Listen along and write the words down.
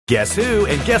Guess who?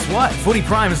 And guess what? Footy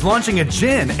Prime is launching a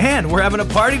gin, and we're having a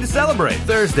party to celebrate.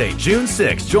 Thursday, June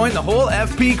 6th, join the whole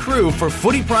FP crew for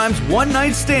Footy Prime's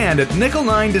one-night stand at Nickel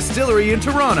 9 Distillery in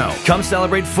Toronto. Come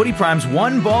celebrate Footy Prime's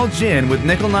one-ball gin with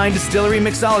Nickel 9 Distillery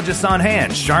mixologists on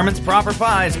hand, Charmin's proper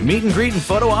pies, meet and greet and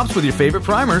photo ops with your favorite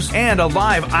primers, and a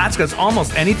live Ask Us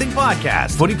Almost Anything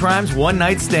podcast. Footy Prime's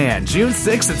one-night stand, June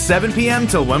 6th at 7 p.m.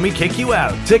 till when we kick you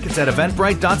out. Tickets at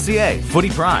eventbrite.ca. Footy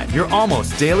Prime, your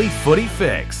almost daily footy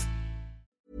fix.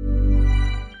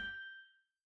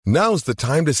 Now's the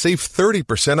time to save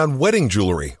 30% on wedding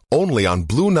jewelry, only on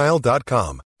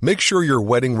BlueNile.com. Make sure your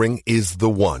wedding ring is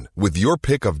the one, with your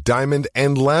pick of diamond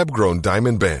and lab-grown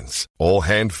diamond bands, all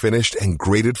hand-finished and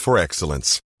graded for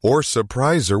excellence. Or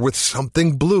surprise her with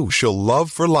something blue she'll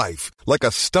love for life, like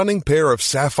a stunning pair of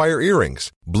sapphire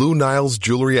earrings. Blue Nile's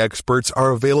jewelry experts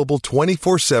are available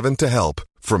 24/7 to help,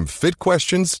 from fit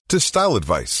questions to style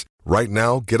advice. Right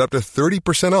now, get up to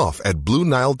 30% off at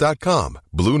BlueNile.com.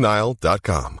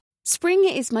 BlueNile.com. Spring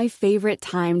is my favorite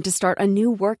time to start a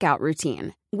new workout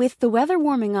routine. With the weather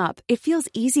warming up, it feels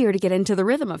easier to get into the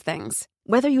rhythm of things.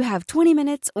 Whether you have 20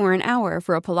 minutes or an hour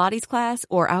for a Pilates class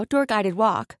or outdoor guided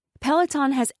walk,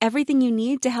 Peloton has everything you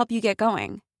need to help you get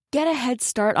going. Get a head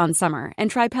start on summer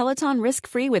and try Peloton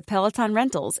risk-free with Peloton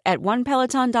Rentals at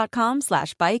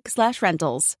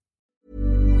onepeloton.com/bike/rentals.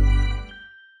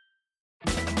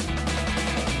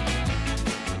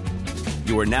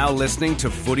 You are now listening to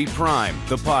Footy Prime,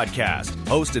 the podcast,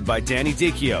 hosted by Danny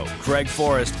Dicchio, Craig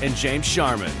Forrest, and James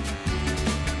Sharman.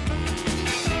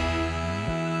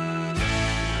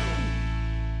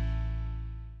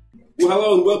 Well,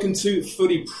 hello and welcome to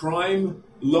Footy Prime,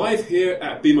 live here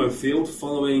at BMO Field,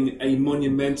 following a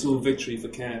monumental victory for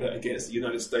Canada against the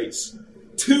United States.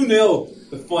 2-0,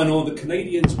 the final. The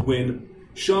Canadians win.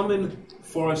 Sharman,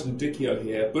 Forrest, and Dicchio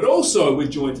here. But also, we're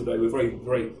joined today, we're very,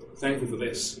 very thankful for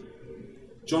this,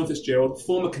 John Fitzgerald,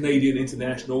 former Canadian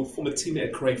international, former teammate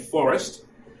of Craig Forrest,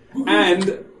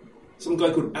 and some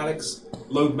guy called Alex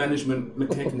Load Management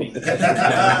McKechnie.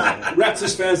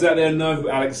 Raptors fans out there know who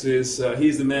Alex is.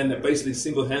 He's the man that basically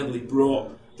single-handedly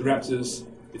brought the Raptors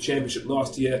the championship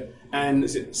last year. And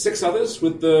is it 6 others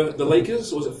with the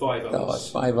Lakers, or was it 5 others? No, it's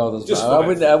 5 others. Just I 5.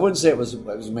 wouldn't say it was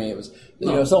me. It was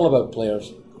it's all about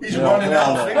players. He's running out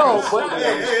of fingers. No, but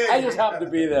I just happened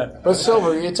to be there. But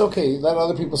Silver, it's okay. Let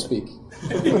other people speak.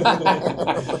 Yeah,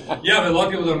 but a lot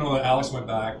of people don't know that Alex went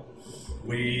back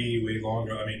way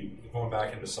longer. I mean, going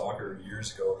back into soccer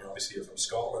years ago. Obviously, you're from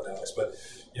Scotland, Alex, but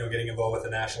getting involved with the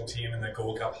national team in the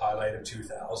Gold Cup highlight of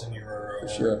 2000, you were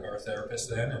our therapist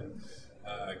then, and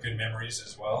good memories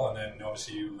as well. And then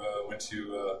obviously you went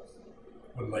to.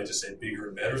 Wouldn't like to say bigger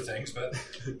and better things, but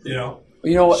You know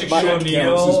what? Shaquille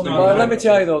O'Neal. Let me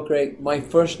tell you though, Craig. My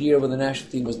first year with the national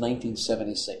team was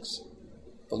 1976.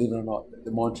 Believe it or not,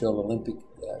 the Montreal Olympic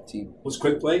team. Was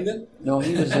Craig playing then? No,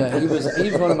 he was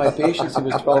one of my patients. He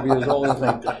was 12 years old.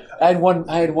 I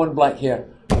had one black hair.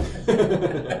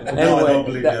 Anyway,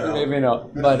 maybe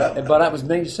not. But that was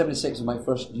 1976, was my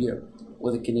first year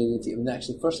with the Canadian team. And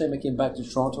actually, the first time I came back to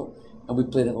Toronto, and we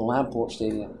played at the Lamport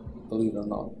Stadium. Believe it or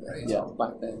not,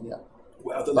 back then,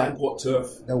 Wow, the Lamport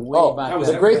turf.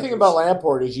 The great thing about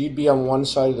Lamport is you'd be on one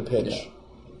side of the pitch,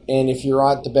 and if you're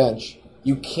at the bench,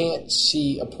 you can't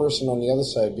see a person on the other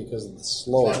side because of the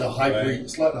slope. It's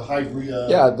like the hybrid.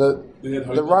 The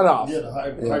runoff. Yeah, the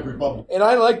hybrid bubble. And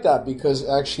I like that because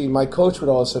actually my coach would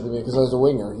always say to me, because I was a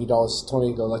winger, he'd always tell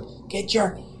me, get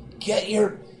your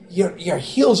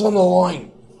heels on the line.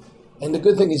 And the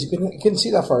good thing is you couldn't see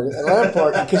that far at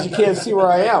Lamport because you can't see where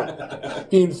I am,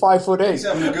 being 5'8". He's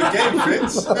having a good game,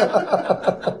 Fitz.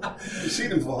 You've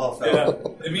seen him for half an hour.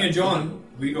 And me and John,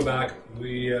 we go back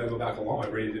a long way,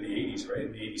 right into the 80s, right?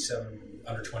 In the 87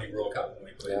 Under-20 World Cup when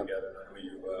we played together. I know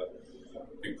you were a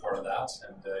big part of that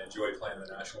and enjoyed playing the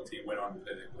national team, went on to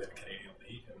play the Canadian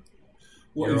League.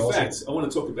 Well, in fact, I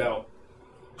want to talk about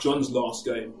John's last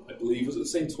game, I believe. Was it the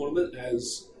same tournament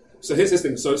as... So here's this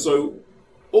thing. So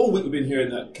all week we've been hearing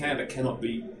that Canada cannot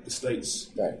beat the States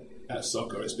at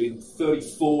soccer. It's been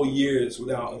 34 years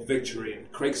without a victory,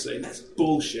 and Craig's saying that's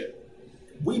bullshit.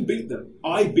 We beat them.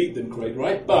 I beat them, Craig,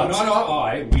 right? But not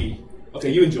I, we.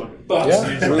 Okay, you and John. But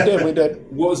we did.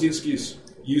 What was the excuse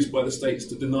used by the States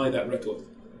to deny that record?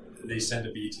 They sent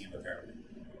a B team, apparently.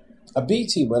 A B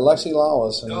team with Lexi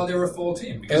Lawless. No, they were a full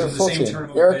team because of the same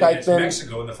tournament Eric against Eichmann,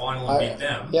 Mexico in the final and beat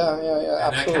them. Yeah, and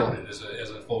absolutely. that counted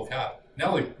as a full cap.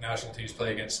 Now the national teams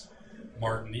play against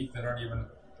Martinique that aren't even...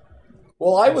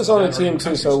 Well, I was on a team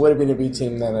too, so it would have been a B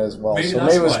team then as well. Maybe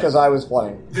it was because I was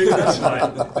playing.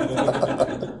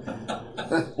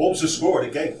 What was the score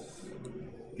of the game?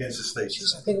 against the States?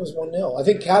 Jeez, I think it was 1-0. I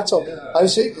think Katzel. Yeah. I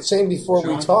was saying before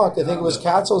we talked. I think it was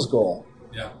Katzel's goal.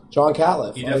 Yeah. John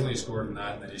Catliff. He definitely scored in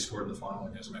that, and then he scored in the final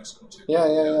against Mexico too. Yeah.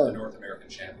 The North American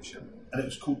Championship. And it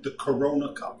was called the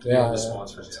Corona Cup. The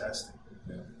sponsors. Fantastic.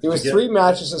 Yeah. There was 3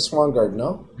 matches at Swan Garden,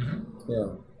 no? Mm-hmm. Yeah.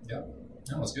 Yeah.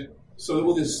 No, that's good. So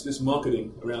all this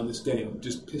marketing around this game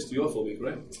just pissed you off all week,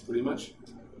 right? Pretty much.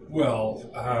 Well,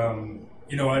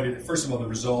 first of all, the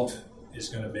result is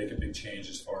going to make a big change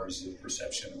as far as the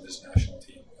perception of this national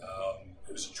team.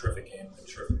 It was a terrific game, a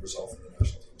terrific result for the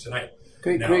national team tonight.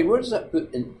 Craig, where does that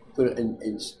put it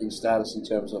in status in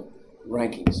terms of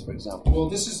rankings, for example? Well,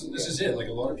 this is it. Like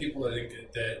a lot of people, I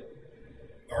think, that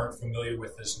aren't familiar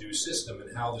with this new system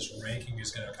and how this ranking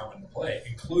is going to come into play,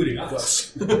 including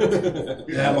us.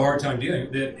 They have a hard time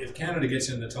dealing. That if Canada gets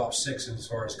in the top 6 as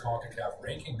far as CONCACAF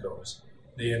ranking goes,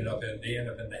 they end up in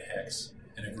the hex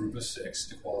in a group of 6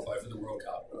 to qualify for the World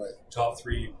Cup. Right. Top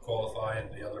 3 qualify,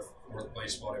 and the other 4th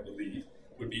place spot, I believe,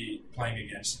 would be playing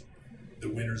against the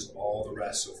winners of all the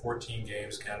rest. So 14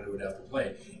 games Canada would have to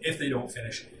play if they don't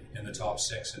finish in the top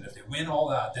 6. And if they win all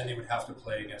that, then they would have to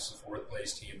play against the 4th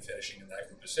place team finishing in that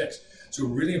group of 6. So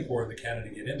really important that Canada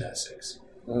get in that 6.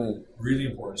 Really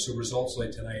important. So results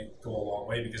like tonight go a long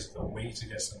way because of the weight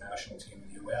against the national team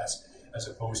in the U.S. as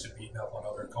opposed to beating up on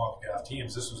other CONCACAF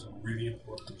teams. This was a really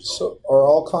important result. So are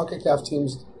all CONCACAF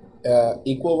teams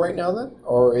equal right now then?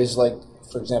 Or is, like,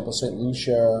 for example, St.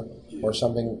 Lucia or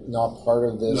something not part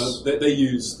of this? No, they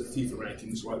use the FIFA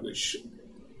rankings, right, which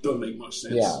don't make much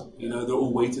sense. Yeah. They're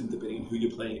all weighted depending on who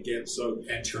you're playing against.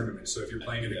 And tournaments. So if you're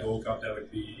playing in a Gold Cup, that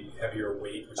would be heavier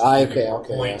weight, which Okay,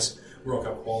 points, World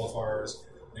Cup qualifiers,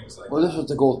 things like Well, that. this was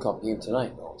the Gold Cup game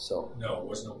tonight, though. So No, it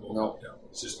was no Gold Cup. No.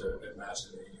 It's just a match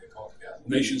in the CONCACAF.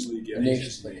 Nations League, yeah.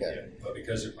 Nations League, okay. yeah. But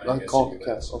because they're playing Not against the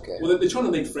CONCACAF. US. Okay. Well, they're trying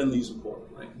to make friendlies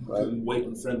important, right? And weight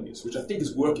on friendlies, which I think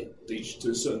is working to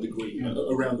a certain degree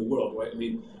around the world, right? I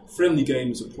mean, friendly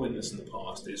games are pointless in the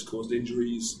past. It's caused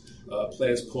injuries,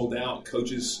 players pulled out,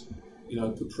 coaches,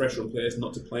 put pressure on players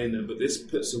not to play in them. But this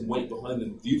puts some weight behind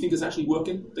them. Do you think it's actually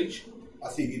working, Deesh? I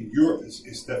think in Europe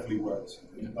it's definitely worked.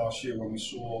 Last year when we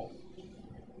saw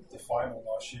the final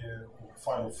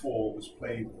Final Four was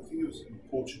played, I think it was in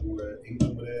Portugal there,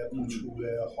 England were there, Portugal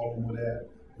there, Holland were there,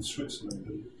 and Switzerland.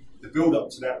 And the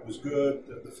build-up to that was good,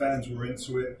 the fans were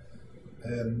into it,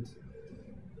 and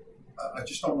I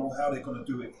just don't know how they're going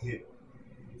to do it here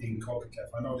in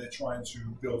CONCACAF. I know they're trying to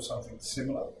build something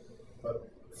similar, but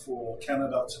for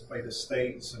Canada to play the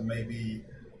States and maybe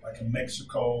like in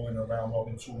Mexico in a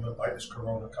round-robin tournament like this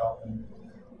Corona Cup, and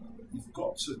you've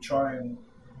got to try and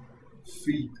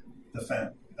feed the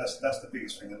fan. That's the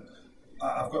biggest thing. And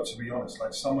I've got to be honest,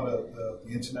 like some of the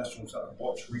internationals that I've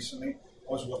watched recently,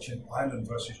 I was watching Ireland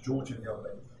versus Georgia the other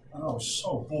day, and I was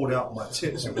so bored out of my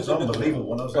tits. It was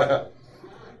unbelievable. And I was like,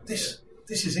 this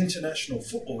is international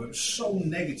football. It was so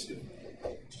negative.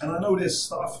 And I know there's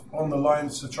stuff on the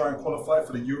lines to try and qualify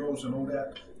for the Euros and all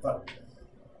that, but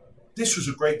this was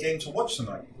a great game to watch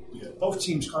tonight. Yeah. Both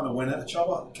teams kind of went at each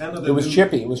other. Canada. It was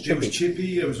chippy. I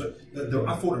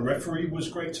thought the referee was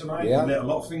great tonight. Yeah. He let a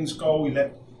lot of things go. He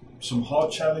let some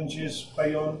hard challenges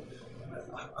play on.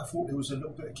 I thought there was a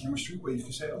little bit of chemistry where you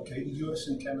could say, okay, the US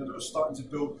and Canada are starting to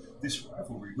build this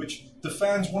rivalry, which the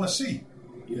fans want to see.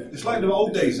 Yeah. It's like the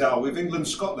old days now with England,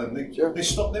 Scotland. They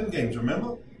stopped them games,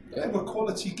 remember? Yeah. They were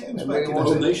quality games back in the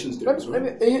day. Nations games,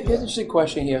 right? Here's an interesting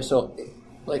question here. So,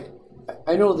 like,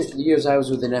 I know that the years I was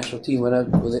with the national team, when I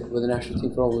was with the national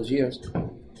team for all those years,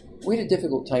 we had a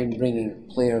difficult time bringing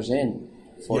players in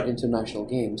for international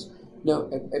games. Now,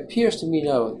 it appears to me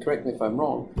now, correct me if I'm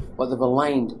wrong, but they've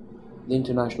aligned the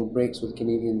international breaks with the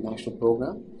Canadian national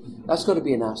program. That's got to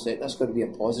be an asset. That's got to be a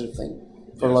positive thing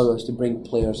for allowing us to bring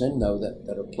players in now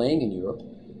that are playing in Europe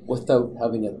without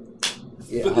having a...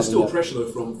 but there's still pressure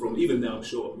though from even now,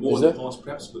 sure, more in the past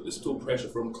perhaps, but there's still pressure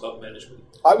from club management.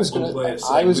 I was going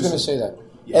to say that.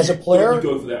 As a player, you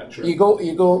go for that. Sure. You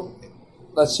go.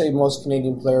 Let's say most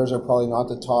Canadian players are probably not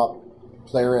the top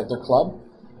player at their club,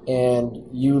 and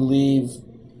you leave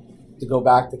to go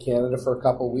back to Canada for a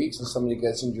couple of weeks, and somebody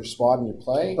gets into your spot and you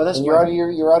play. But that's you're out of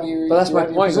your. But that's my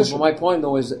point. But my point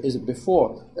though is that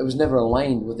before it was never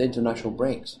aligned with international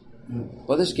breaks.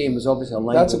 But this game was obviously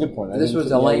aligned. That's a good point. This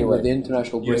was aligned with the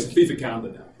international break. Yes, FIFA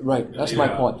calendar now. Right, that's my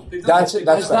point. That's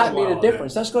that made a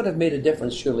difference? That's got to have made a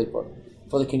difference, surely, for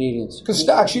the Canadians. Because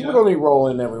Stacks, you would only roll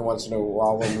in every once in a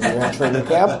while when we were in training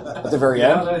camp at the very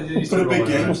end. For the big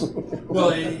games. Well,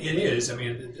 it is. I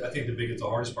mean, I think the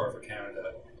hardest part for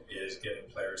Canada is getting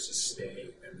players to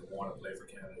stay and to want to play for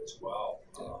Canada as well.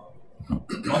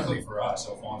 Luckily for us,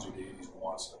 Alfonso Davies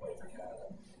wants to play for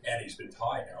Canada, and he's been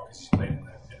tied now because he's played in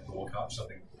the Gold Cup,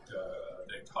 something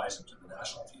that it ties them to the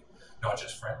national team, not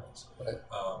just friendlies. Right.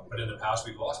 But in the past,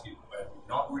 we've lost people by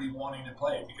not really wanting to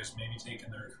play because maybe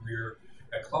taking their career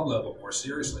at club level more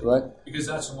seriously. Right. Because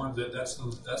that's the one that's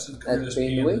the career that's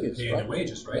paying the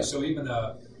wages, right? Yeah. So even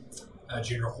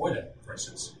Junior Hoyland, for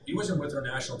instance, he wasn't with our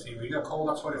national team. He got called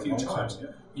up quite a few times.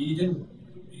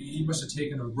 He must have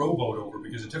taken a rowboat over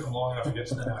because it took him long enough to get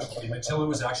to the national team until it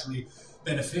was actually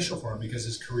beneficial for him because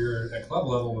his career at club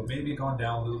level would maybe gone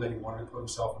down a little bit. He wanted to put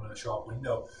himself in a shop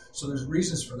window. So there's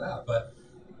reasons for that. But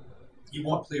you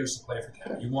want players to play for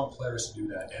Canada. You want players to do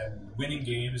that. And winning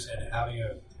games and having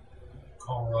a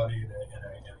camaraderie and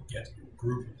a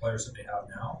group of players that they have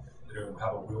now that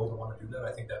have a will to want to do that,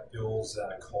 I think that builds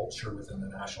that culture within the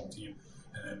national team.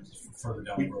 And then further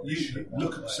down the road, you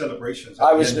look at the celebrations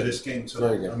at the end of this game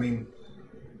tonight. I mean,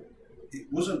 it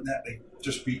wasn't that they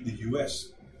just beat the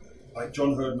US. Like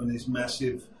John Herdman is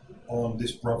massive on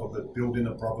this brotherhood, building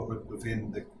a brotherhood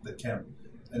within the camp.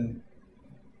 And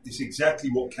it's exactly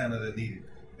what Canada needed.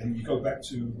 And you go back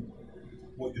to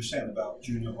what you're saying about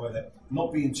Junior Hoyland,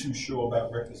 not being too sure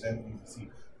about representing the team.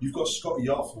 You've got Scotty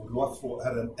Arfield, who I thought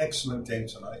had an excellent game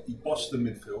tonight. He bossed the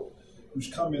midfield, who's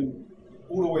coming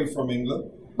all the way from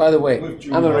England. By the way,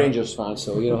 I'm a Rangers fan,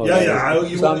 so you know.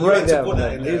 I'm right there.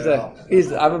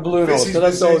 I'm a Blue Nose, so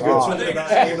that's all good.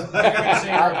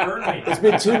 It's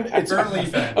been Burnley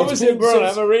fan. I was saying Burnley.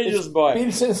 I'm a Rangers boy. It's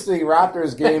been since the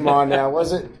Raptors game on now.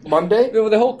 Was it Monday? No,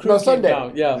 the whole crew came Sunday.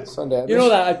 down. Yeah, Sunday. You know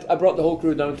that I brought the whole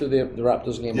crew down to the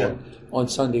Raptors game on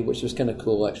Sunday, which was kind of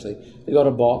cool actually. They got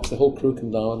a box. The whole crew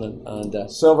came down and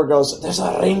Silver goes, "There's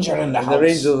a Ranger in the house." The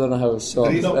Rangers in the house. So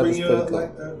did he not bring you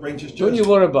a Rangers jersey? Don't you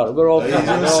worry about it. We're all.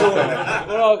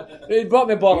 He brought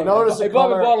me a bottle. He brought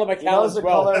me a bottle of Macallan as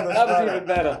well. That was even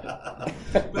better.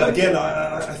 But again,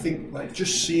 I think like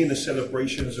just seeing the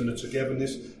celebrations and the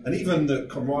togetherness, and even the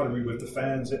camaraderie with the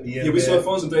fans at the end. Yeah, we saw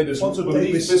Fonzo Davis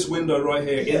beneath this window right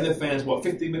here in the fans. What,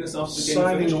 15 minutes after the game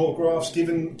signing finished? autographs,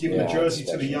 giving a jersey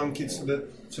to the young kids,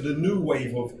 to the new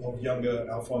wave of younger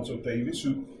Alphonso Davies,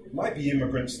 who might be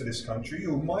immigrants to this country,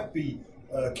 who might be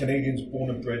Canadians born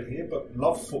and bred here, but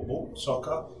love football,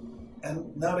 soccer,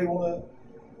 and now they want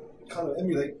to kind of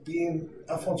emulate being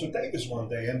Alphonso Davies one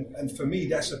day. And for me,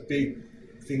 that's a big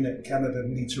thing that Canada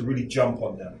needs to really jump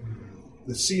on now.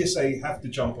 The CSA have to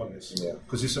jump on this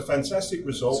because it's a fantastic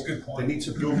result. That's a good point. They need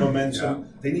to build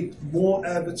momentum. They need more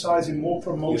advertising, more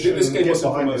promotion. This game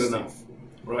wasn't behind promoted enough,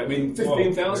 right? I mean,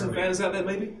 15,000 fans out there,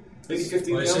 maybe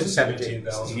 15,000.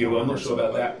 17,000. I'm not sure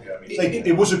about that.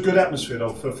 It was a good atmosphere though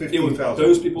for 15,000.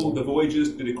 Those people, the Voyagers,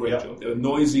 did a great job. They were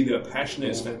noisy, they were passionate.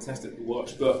 It's fantastic to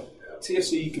watch. But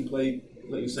TFC can play,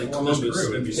 like you say, Columbus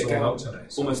and pick out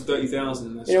almost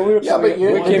 30,000. But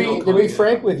to be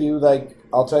frank with you, like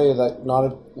I'll tell you that not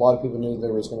a lot of people knew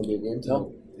there was going to be a game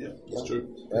tonight. Yeah, that's true.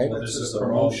 Right? Well, this is the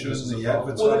promotions, the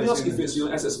advertising. Well, let me ask you, Fitz,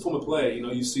 as a former player,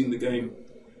 you've seen the game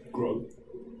grow,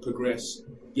 progress,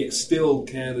 yet still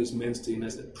Canada's men's team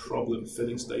has a problem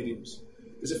filling stadiums.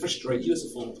 Does it frustrate you as a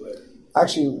former player?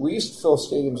 Actually, we used to fill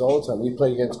stadiums all the time. We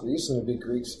played against Greece, and there'd be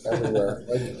Greeks everywhere.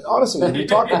 Like honestly, we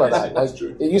talked about that. Like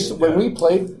it used to when we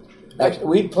played.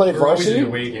 We'd play varsity.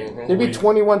 There'd be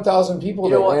 21,000 people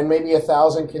there, and maybe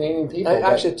 1,000 Canadian people.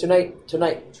 Actually, tonight,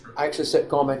 I actually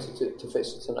commented to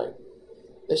Fitz tonight.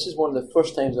 This is one of the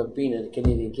first times I've been in a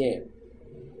Canadian game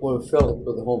where we filled it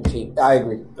with the home team. I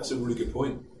agree. That's a really good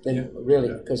point. Really,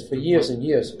 because for years and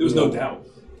years, there was no doubt.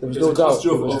 There was no doubt.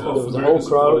 There was a whole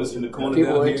crowd.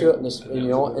 People were into it,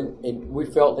 and we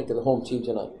felt like the home team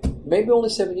tonight. Maybe only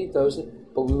 17,000,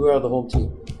 but we were the home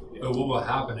team. But what will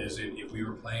happen is if we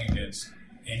were playing against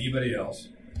anybody else,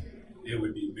 it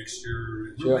would be a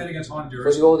mixture. If we were playing against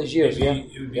Honduras, for all these years,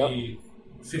 it would be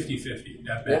 50-50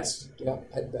 at best. Yeah,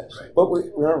 at best. Right. But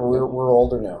remember, we're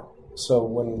older now. So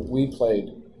when we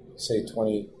played, say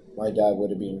 20, my dad would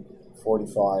have been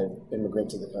 45, immigrant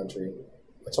to the country.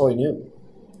 That's all he knew.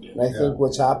 And I think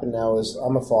what's happened now is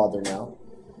I'm a father now,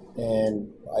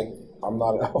 and I'm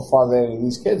not a father to any of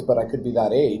these kids, but I could be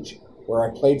that age where I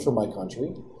played for my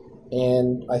country.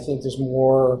 And I think there's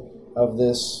more of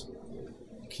this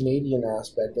Canadian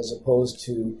aspect as opposed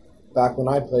to back when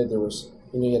I played. There was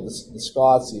you had the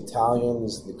Scots, the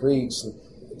Italians, the Greeks, and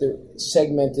they're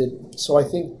segmented. So I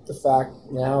think the fact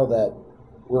now that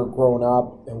we're grown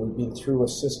up and we've been through a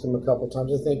system a couple of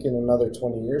times, I think in another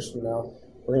 20 years from now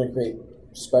we're going to create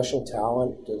special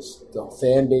talent. The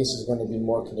fan base is going to be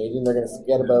more Canadian. They're going to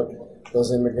forget about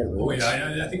those immigrant roots.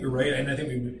 I think you're right, and I think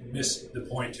we missed the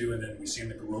point too. And then we've seen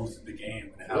the growth of the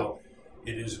game and how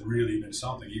it has really been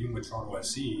something. Even with Toronto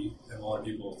FC, and a lot of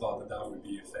people thought that would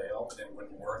be a fail, but it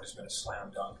wouldn't work. It's been a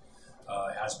slam dunk.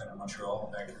 It has been in Montreal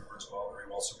and Vancouver as well, very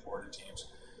well supported teams.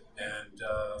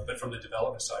 But from the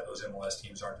development side, those MLS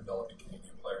teams aren't developing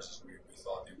Canadian players as we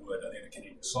thought they would. I think the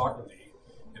Canadian Soccer League,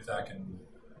 if that can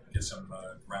get some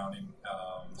grounding,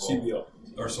 CBL.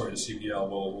 The CBL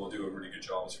will do a really good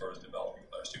job as far as developing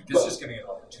players too. It's just giving an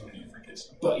opportunity for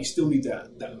kids. But you still need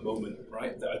that moment,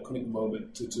 right? That iconic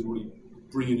moment to really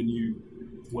bring in a new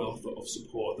wealth of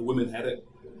support. The women had it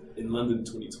in London in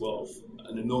 2012,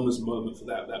 an enormous moment for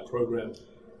that program.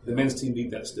 The men's team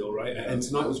need that still, right? Yeah. And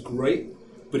tonight was great,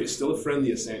 but it's still a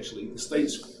friendly essentially. The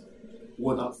States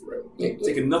weren't up for it.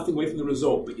 Taking nothing away from the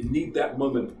result, but you need that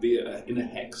moment to be in a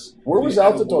hex. Where was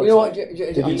Altidore? You know what?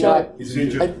 He's injured. He's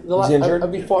injured.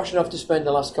 I've been fortunate enough to spend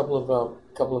the last couple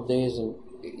of days, and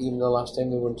even the last time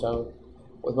we were in town,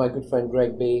 with my good friend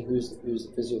Greg Bay, who's the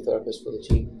physiotherapist for the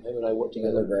team. Him and I worked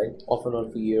together, off and on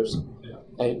for years. Yeah.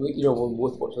 And we, when we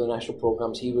both worked on the national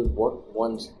programs, he would work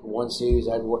one series,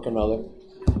 I'd work another.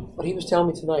 But he was telling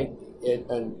me tonight,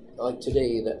 and like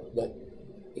today, that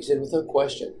he said without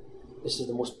question, this is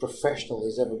the most professional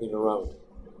he's ever been around,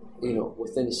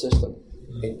 within the system.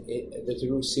 Mm-hmm. There's a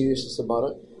real seriousness about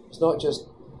it. It's not just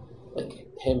like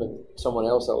him and someone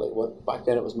else. Back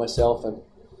then it was myself and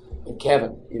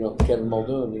Kevin, Kevin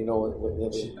Muldoon,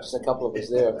 just a couple of us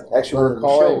there. Actually,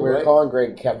 we're calling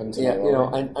Greg Kevin today.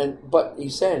 Yeah, but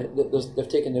he's saying that they've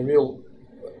taken a real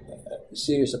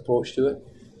serious approach to it.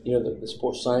 The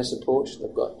sports science approach.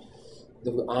 They've got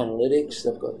analytics.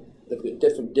 They've got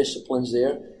different disciplines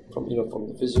there, from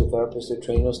the physiotherapists to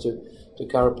trainers to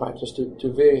chiropractors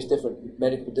to various different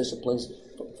medical disciplines.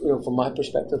 From my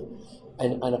perspective,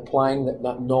 and applying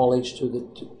that knowledge to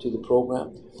the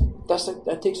program,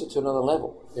 that takes it to another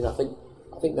level.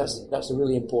 I think that's a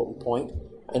really important point,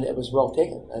 and it was well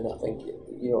taken. And I think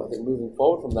moving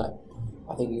forward from that,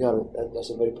 I think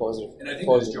that's a very positive. And I think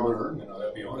that's John Herman.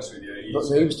 I'll be honest with you.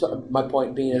 My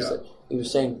point being is that he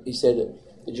said that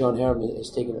John Herman has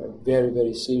taken a very,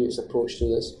 very serious approach to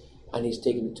this, and he's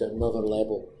taken it to another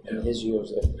level in his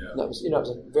years there. Yeah. That was, it was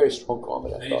a very strong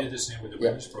comment. And he did the same with the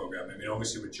women's program. I mean,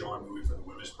 obviously with John moving from the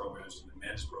women's programs to the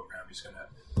men's program, he's going to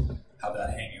have that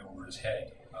hanging over his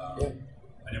head. I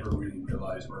never really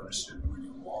realized or understood really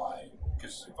why,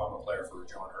 because if I'm a player for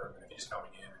John Herman, if he's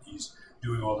coming in and he's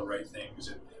doing all the right things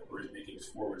and we're making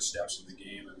forward steps in the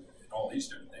game and all these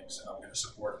different things, I'm going to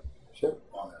support him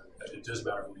on that. It doesn't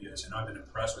matter who he is, and I've been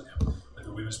impressed with him with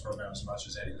the women's program as much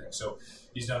as anything. So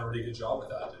he's done a really good job with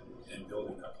that and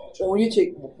building that culture. Well, when you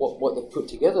take what they've put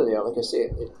together there, like I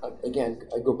say, again,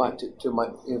 I go back to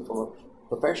my from a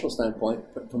professional standpoint.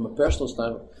 From a professional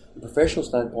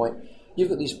standpoint, you've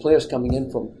got these players coming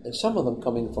in and some of them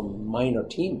coming from minor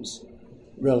teams,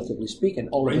 relatively speaking.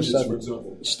 All Rangers, of a for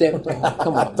example.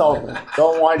 Come on,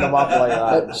 don't wind them up like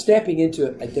that. Stepping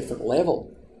into a different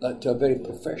level, to a very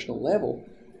professional level.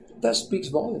 That speaks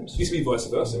volumes. It used to be vice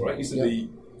versa, right? It used to be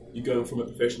you going from a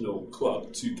professional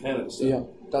club to Canada. So yeah,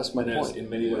 that's my point. In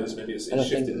many ways, maybe it's and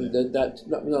shifted.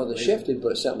 They shifted, but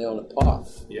it's certainly on a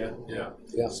path. Yeah.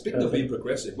 Speaking of being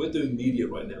progressive, we're doing media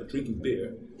right now, drinking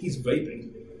beer. He's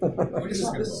vaping. What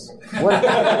is this?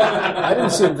 I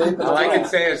didn't see him vaping. All I can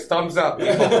say is thumbs up.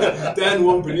 Dan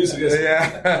won't produce this.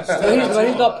 Yeah.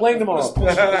 He's not playing tomorrow.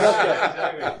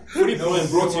 Footy Prime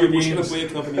brought to you by Beer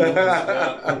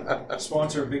Company.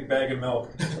 Sponsor a big bag of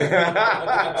milk. Alex,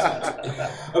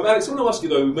 I want to ask you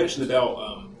though. We mentioned about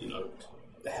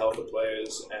the health of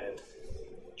players and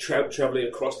traveling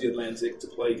across the Atlantic to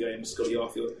play games. Scotty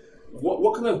Arfield.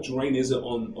 What kind of drain is it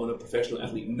on a professional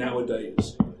athlete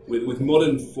nowadays with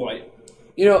modern flight?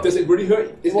 Does it really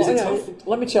hurt? Is it tough?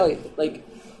 Let me tell you,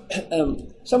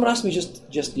 someone asked me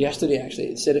just yesterday, actually.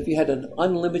 It said, if you had an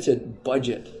unlimited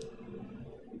budget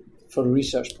for a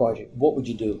research project, what would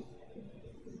you do?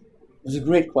 It was a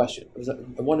great question. It was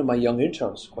one of my young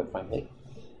interns, quite frankly,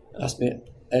 asked me,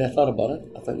 and I thought about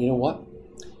it. I thought, you know what?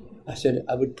 I said,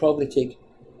 I would probably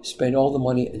spend all the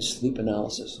money in sleep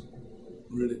analysis.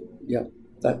 Really? Yeah.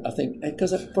 I think,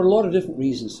 because for a lot of different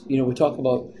reasons, we talk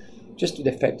about just the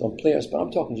effect on players, but I'm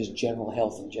talking just general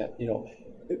health and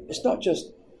it's not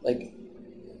just like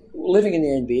living in the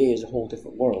NBA is a whole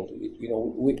different world.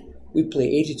 We play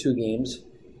 82 games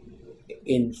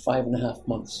in 5.5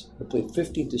 months. We play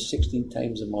 15 to 16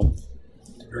 times a month.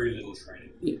 Very little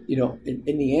training.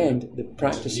 In the end, the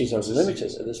practices are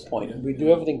limited at this point. We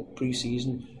do everything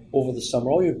pre-season over the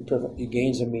summer. All your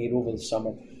gains are made over the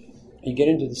summer. You get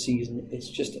into the season,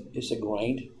 it's a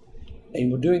grind.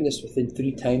 And we're doing this within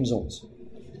 3 time zones. So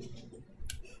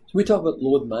we talk about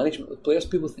load management with players.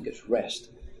 People think it's rest.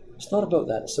 It's not about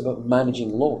that. It's about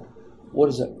managing load. What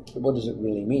does it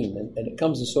really mean? And it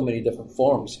comes in so many different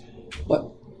forms.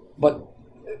 But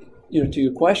to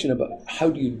your question about how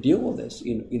do you deal with this,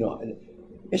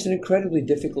 it's an incredibly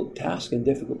difficult task and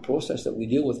difficult process that we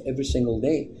deal with every single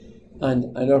day,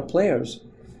 and our players,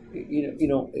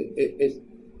 it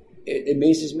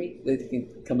amazes me that they can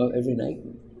come out every night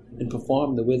and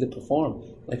perform the way they perform.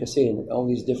 Like I say, in all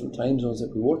these different time zones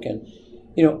that we work in,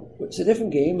 it's a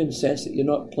different game in the sense that you're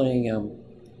not playing, you're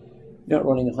not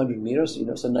running 100 meters.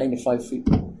 It's a 95 feet.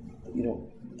 And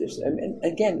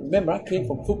again, remember, I came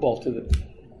from football to the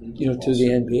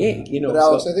NBA. But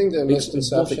Alex, I think the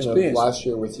misconception of last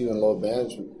year with you and load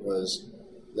management was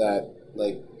that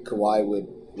Kawhi would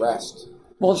rest.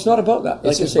 Well, it's not about that.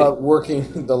 It's about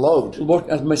working the load.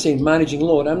 As I say, managing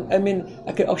load.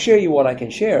 I'll share you what I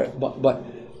can share, but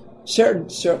certain,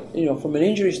 from an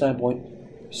injury standpoint,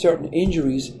 certain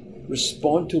injuries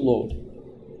respond to load,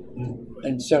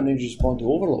 and certain injuries respond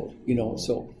to overload.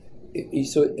 So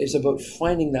it's about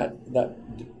finding that.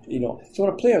 So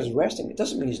when a player is resting, it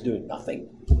doesn't mean he's doing nothing.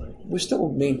 We still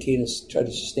try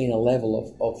to sustain a level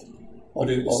of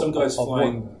some guys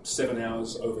flying work. 7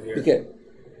 hours over here. Okay.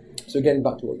 So getting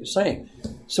back to what you're saying,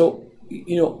 so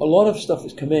a lot of stuff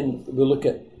that's come in. We look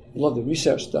at a lot of the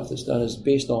research stuff that's done is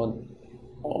based on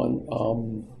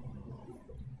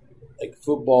like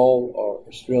football or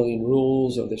Australian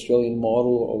rules or the Australian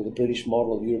model or the British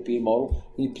model or the European model.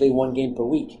 You play one game per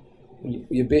week.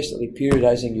 You're basically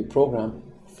periodizing your program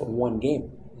for one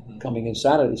game coming in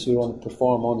Saturday, so you want to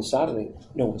perform on the Saturday.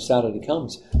 When Saturday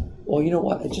comes, well, you know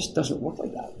what? It just doesn't work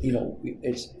like that.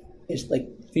 It's like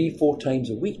 3-4 times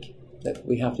a week that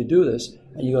we have to do this,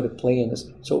 and you got to play in this.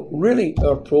 So really,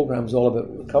 our program is all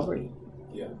about recovery.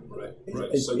 Yeah, right.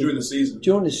 So during the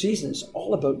season, it's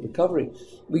all about recovery.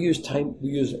 We use time. We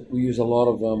use a lot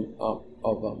of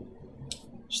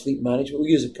sleep management.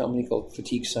 We use a company called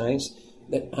Fatigue Science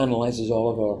that analyzes all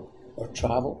of our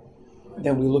travel.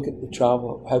 Then we look at the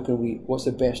travel. What's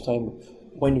the best time?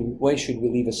 When should we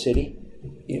leave a city?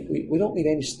 We don't leave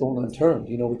any stone unturned.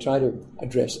 We try to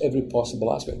address every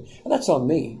possible aspect, and that's on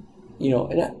me.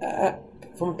 And I,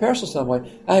 from a personal standpoint,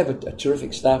 I have a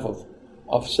terrific staff of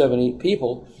 7-8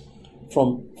 people,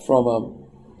 from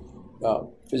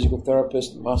physical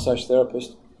therapists, massage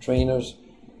therapists, trainers,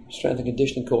 strength and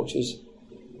conditioning coaches,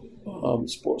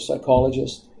 sports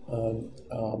psychologists, or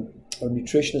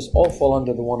nutritionists, all fall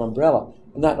under the one umbrella,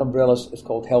 and that umbrella is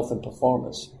called health and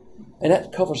performance, and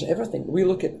that covers everything. We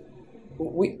look at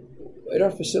at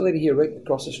our facility here, right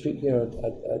across the street here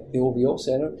at the OVO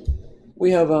Center,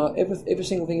 we have every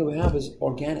single thing that we have is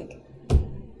organic.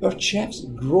 Our chefs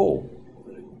grow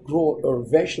our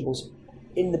vegetables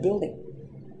in the building,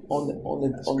 on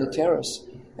the terrace.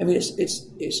 I mean, it's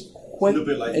quite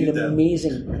an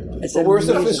amazing. But where's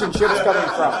the fish and chips coming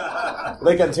from?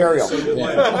 Lake Ontario. That's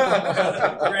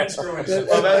our next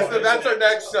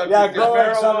subject. Yeah,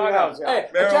 growing something else. Yeah. Hey,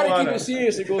 I try to keep it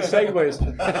serious. It goes sideways.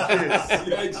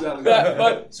 Yeah, exactly.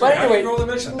 But anyway, grow the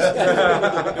vegetables.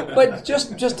 but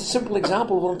just a simple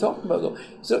example of what I'm talking about, though.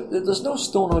 So there's no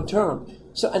stone unturned.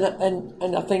 So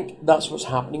and I think that's what's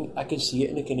happening. I can see it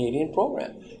in the Canadian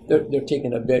program. They're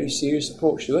taking a very serious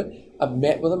approach to it. I've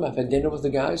met with them. I've had dinner with the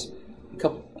guys a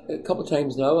couple of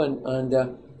times now, and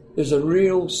there's a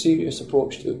real serious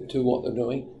approach to what they're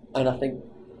doing, and I think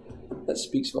that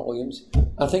speaks volumes.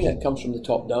 I think that comes from the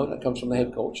top down. That comes from the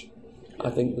head coach. I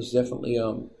think there's definitely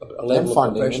a level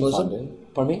of professionalism.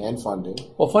 Pardon me? And funding.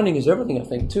 Well, funding is everything, I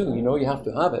think, too. You have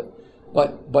to have it.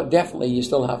 But definitely you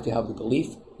still have to have the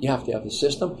belief. You have to have the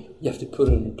system. You have to put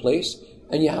it in place.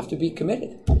 And you have to be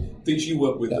committed. Did you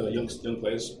work with young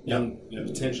players, young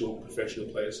potential professional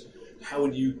players? How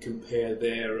would you compare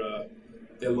their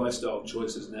lifestyle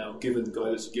choices now, given the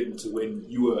guidance given to when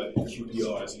you were at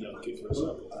QPR as a young kid, for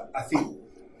example? I think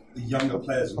the younger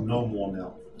players know more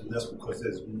now, and that's because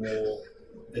there's more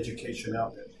education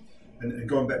out there. And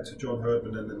going back to John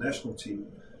Herdman and the national team,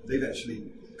 they've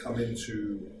actually come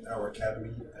into our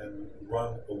academy and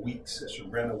ran a week session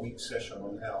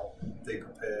on how they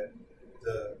prepare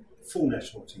the full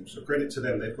national team. So credit to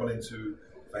them. They've gone into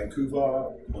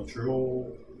Vancouver,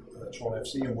 Montreal, Toronto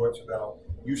FC and worked about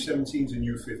U17s and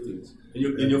U15s.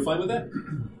 And you're fine with that?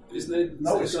 Isn't it?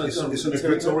 No, it's an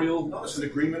territorial. No, it's an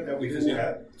agreement that we've all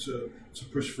had to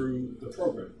push through the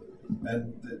program.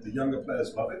 And the younger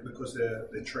players love it because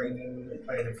they're training and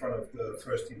playing in front of the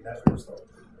first team national stuff.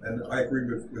 And I agree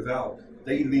with Al.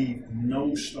 They leave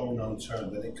no stone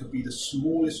unturned, and it could be the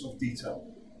smallest of detail.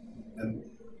 And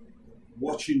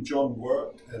watching John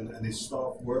work and his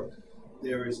staff work,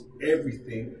 there is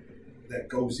everything that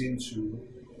goes into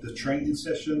the training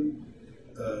session,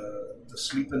 the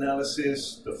sleep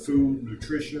analysis, the food,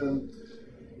 nutrition,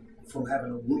 from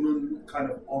having a woman kind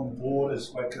of on board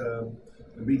as like a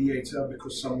mediator,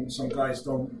 because some guys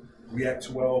don't react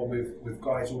well with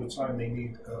guys all the time. They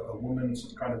need a woman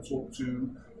to kind of talk to,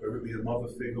 whether it be a mother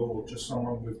figure or just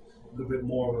someone with a little bit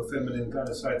more of a feminine kind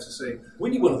of side to say. We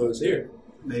need one of those here.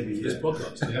 Maybe. This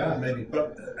podcast. Yeah, maybe.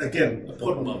 But again,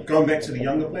 going back to the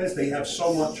younger players, they have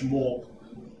so much more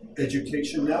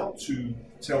education now to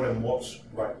tell them what's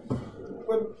right.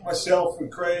 When myself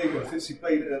and Craig and Fitzy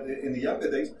played in the younger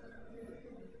days,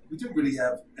 we didn't really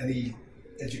have any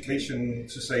education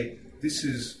to say this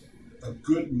is a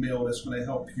good meal that's going to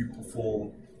help you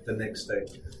perform the next day,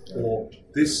 or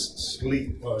this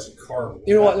sleep was carb.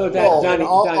 You know what? No, Danny.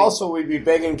 Also, we'd be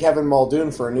begging Kevin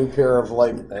Muldoon for a new pair of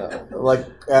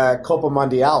Copa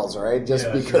Mundials, right?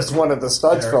 Just because one of the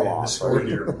studs fell off. Right?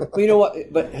 Well, you know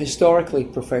what? But historically,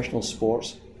 professional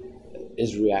sports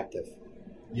is reactive.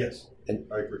 Yes, and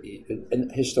I agree.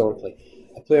 And historically,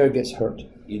 a player gets hurt,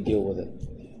 you deal with it.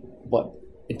 But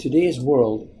in today's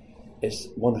world, it's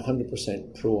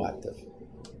 100% proactive.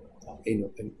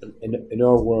 In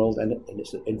our world, and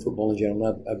it's in football in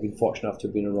general, I've been fortunate enough to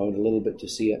have been around a little bit to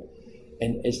see it.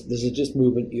 And there's just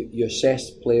movement. You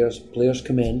assess players. Players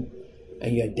come in,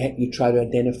 and you try to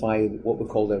identify what we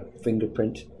call their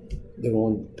fingerprint, their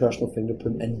own personal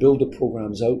fingerprint, and build the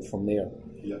programs out from there.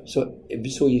 Yeah. So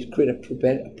you create a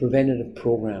preventative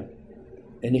program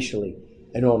initially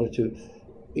in order to.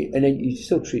 And then you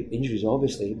still treat injuries,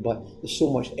 obviously, but there's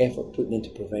so much effort put into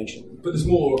prevention. But there's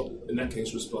more, in that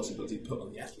case, responsibility put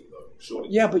on the athlete, though, surely.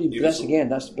 Yeah, but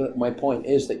but my point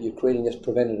is that you're creating this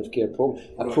preventative care program,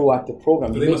 a proactive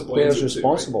program. You make players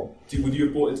responsible. Right? Would you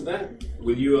have bought into that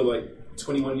when you were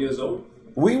 21 years old?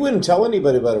 We wouldn't tell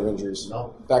anybody about our injuries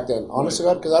back then,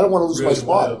 honestly, because I don't want to lose my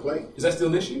spot. Is that still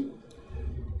an issue?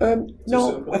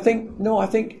 No, I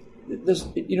think. There's,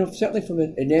 certainly from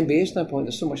an NBA standpoint,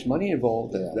 there's so much money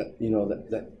involved that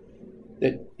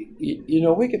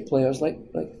we get players like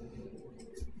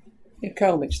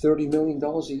Kyle makes $30 million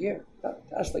a year.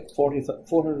 That's like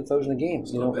 $400,000 a game.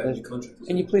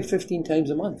 And you play 15 times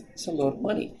a month. It's a lot of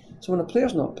money. So when a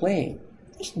player's not playing,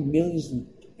 there's millions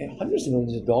and hundreds of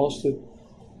millions of dollars to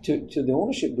the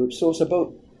ownership group. So it's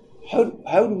about how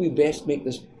do we best make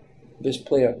this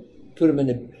player, put him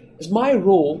in it's my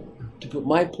role to put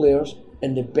my players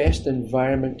in the best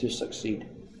environment to succeed.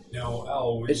 Now,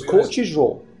 Al, it's coach's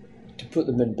role to put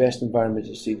them in the best environment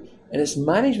to succeed, and it's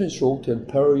management's role to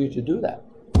empower you to do that.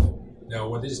 Now,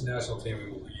 with this national team,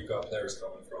 you got players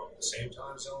coming from the same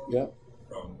time zone,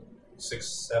 from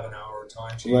 6-7 hour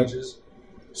time changes,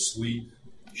 sleep,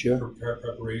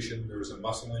 preparation. There was a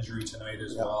muscle injury tonight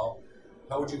as well.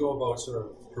 How would you go about sort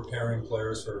of preparing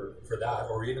players for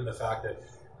that, or even the fact that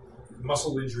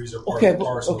muscle injuries are part of the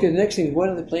parcel? Okay, the next thing is, when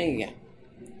are they playing again?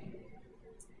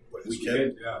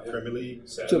 Weekend, Premier League.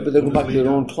 So, but they go back to their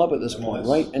own club at this point,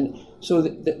 right? And so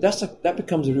that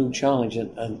becomes a real challenge.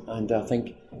 And I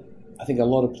think a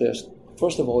lot of players.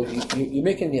 First of all, you're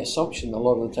making the assumption a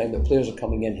lot of the time that players are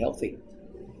coming in healthy.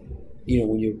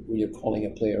 When you're calling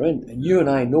a player in, and you and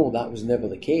I know that was never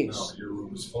the case. No, your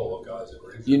room was full of guys that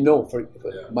were injured. For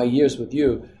my years with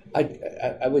you,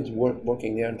 I was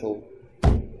working there until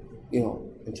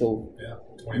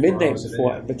midnight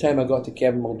before. By the time I got to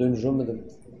Kevin Muldoon's room, it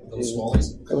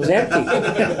was empty.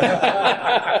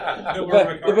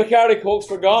 The Bacardi Cokes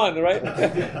were gone, right?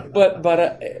 But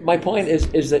my point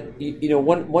is that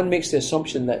one makes the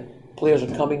assumption that players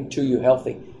are coming to you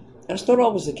healthy, and it's not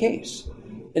always the case.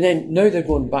 And then now they're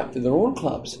going back to their own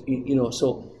clubs,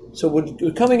 So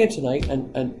we're coming in tonight,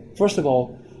 and first of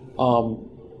all,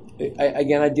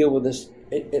 I deal with this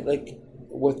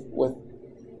with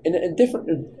in a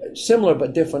different, similar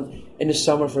but different. In the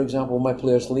summer, for example, my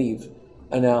players leave,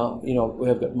 and now we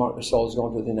have got Marc Gasol's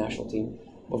gone to the national team.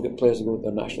 We've got players that go to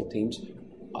their national teams.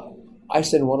 I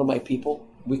send one of my people.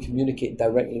 We communicate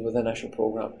directly with the national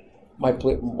program.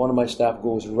 One of my staff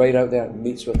goes right out there and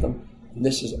meets with them. And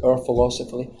this is our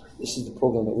philosophy. This is the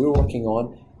program that we're working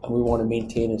on, and we want to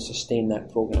maintain and sustain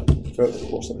that program throughout the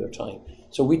course of their time.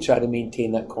 So we try to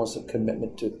maintain that constant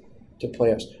commitment to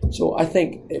players. So I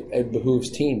think it behooves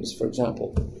teams, for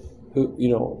example, who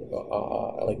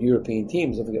like European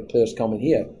teams, if we get players coming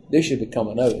here, they should be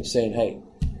coming out and saying, hey,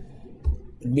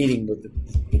 meeting with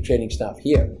the training staff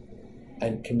here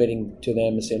and committing to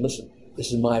them and saying, listen,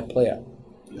 this is my player.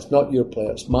 It's not your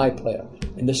player, it's my player,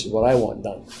 and this is what I want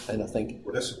done. And I think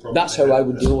that's how I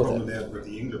would deal with it. There with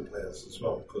the England players as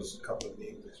well, because a couple of the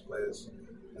English players,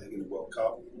 I think in the World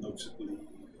Cup, notably,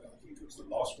 I think it was the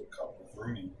last World Cup with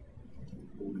Rooney,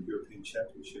 or the European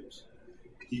Championships,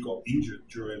 he got injured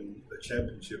during the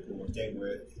championship or a game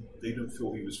where they didn't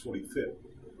feel he was fully fit.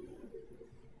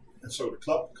 And so the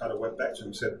club kind of went back to him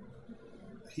and said,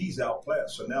 he's our player.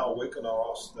 So now we're going to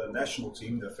ask the national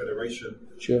team, the federation,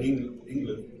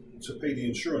 England, to pay the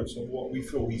insurance of what we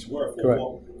feel he's worth or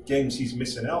what games he's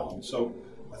missing out on. So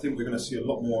I think we're going to see a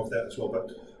lot more of that as well.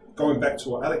 But going back to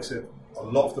what Alex said, a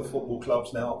lot of the football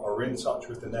clubs now are in touch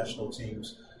with the national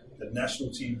teams. The national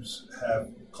teams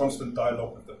have constant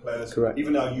dialogue with the players. Correct.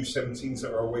 Even our U17s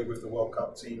that are away with the World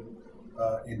Cup team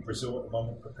in Brazil at the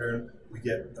moment preparing, we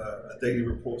get a daily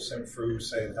report sent through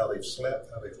saying how they've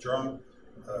slept, how they've drunk,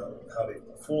 how they've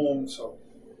performed. So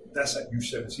that's at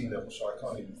U17 level, so I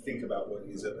can't even think about what it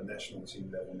is at the national team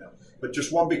level now. But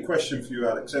just one big question for you,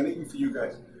 Alex, and even for you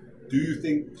guys. Do you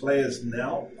think players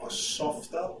now are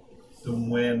softer than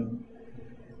when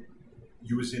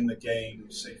you was in the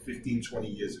game, say, 15, 20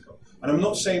 years ago? And I'm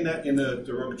not saying that in a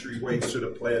derogatory way to the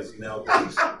players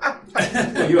nowadays.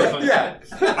 Yeah.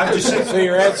 I'm just saying. So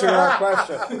you're answering our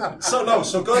question.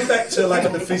 So going back to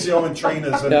like the physio and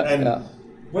trainers,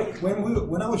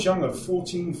 when I was younger,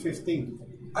 14, 15,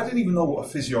 I didn't even know what a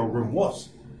physio room was.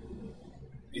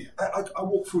 I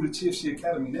walk through the TFC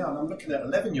Academy now and I'm looking at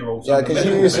 11-years. Yeah, because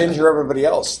you used to injure everybody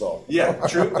else, though. Yeah,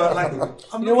 true. But like,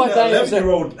 I'm looking at an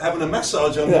 11-year-old having a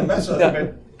massage on the massage.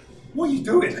 Yeah. What are you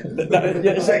doing?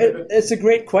 It's a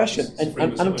great question,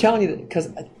 and I'm telling you, because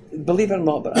believe it or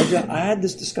not, but I had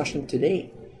this discussion today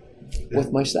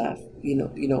with my staff. You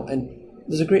know, and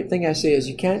there's a great thing I say is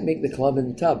you can't make the club in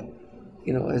the tub.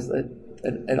 You know,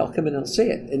 and I'll come in and I'll say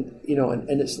it, and you know,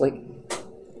 and it's like,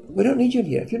 we don't need you in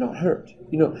here if you're not hurt.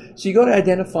 You know, so you got to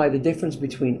identify the difference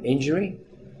between injury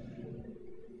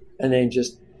and then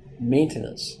just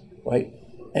maintenance, right?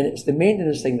 And it's the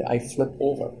maintenance thing that I flip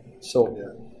over. So,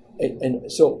 and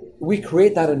so we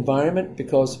create that environment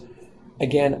because,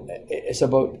 again, it's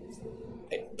about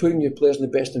putting your players in the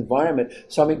best environment.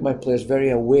 So I make my players very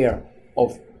aware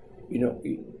of, you know,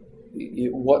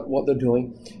 what they're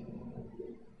doing.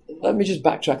 Let me just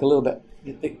backtrack a little bit,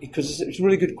 because it's a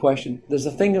really good question. There's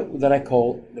a thing that I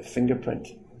call the fingerprint.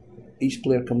 Each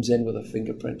player comes in with a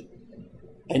fingerprint.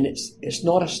 And it's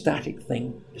not a static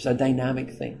thing. It's a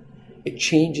dynamic thing. It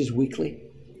changes weekly,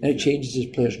 and it changes as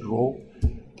players grow.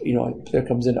 You know, a player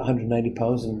comes in at 190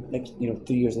 pounds, and next,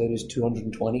 3 years later is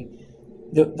 220.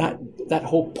 That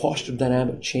whole posture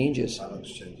dynamic changes.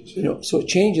 You know, so it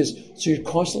changes. So you're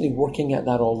constantly working at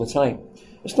that all the time.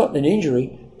 It's not an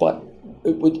injury, but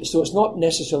so it's not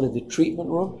necessarily the treatment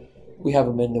room. We have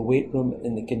them in the weight room,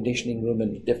 in the conditioning room,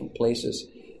 in different places.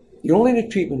 You're only in the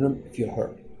treatment room if you're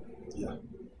hurt. Yeah.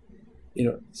 You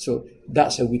know, so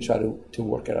that's how we try to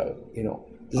work it out. You know,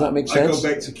 does that make sense? I go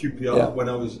back to QPR when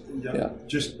I was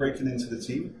just breaking into the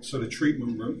team. So the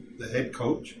treatment room, the head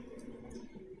coach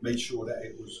made sure that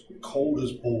it was cold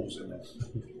as balls in there.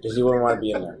 Because you wouldn't want to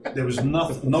be in there. There was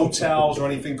no towels or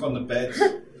anything on the beds.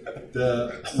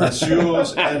 The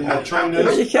masseurs and the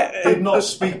trainers did not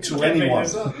speak to anyone.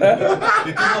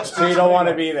 So you don't want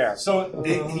to be there. So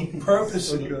he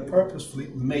purposefully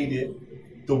made it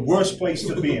the worst place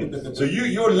to be in. So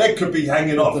your leg could be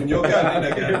hanging off and you're going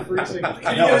in again. You're freezing.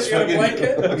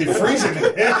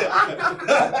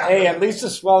 Hey, at least the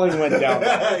swelling went down.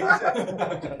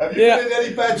 Have you been in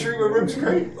any bad treatment rooms,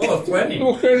 Craig? Oh, plenty.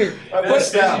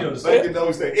 Back in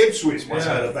those days. Ipswich must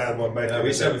have had a bad one back then. We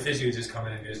used to have a physio just come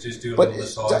in and just do a little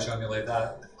massage on you like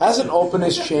that. Hasn't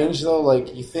openness changed, though?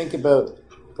 Like, you think about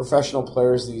professional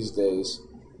players these days,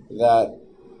 that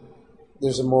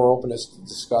there's a more openness to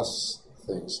discuss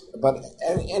things. But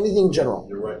anything in general.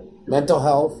 You're right. Mental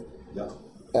health,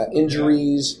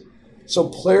 injuries. So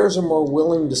players are more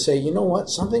willing to say, you know what,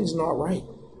 something's not right.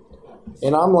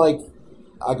 And I'm like,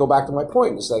 I go back to my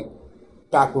point. It's like,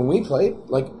 back when we played,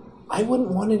 like, I wouldn't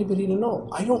want anybody to know.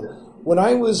 When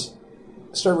I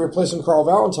started replacing Carl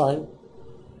Valentine,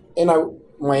 and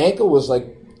my ankle was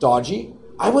like dodgy,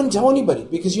 I wouldn't tell anybody,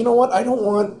 because you know what, I don't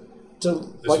want to,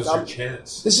 this is your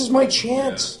chance. This is my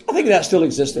chance. I think that still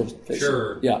exists.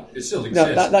 Sure. Yeah. It still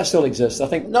exists. No, that still exists. I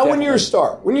think. Not when you're a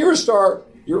star. When you're a star,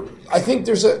 I think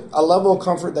there's a level of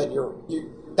comfort that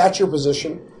that's your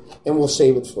position, and we'll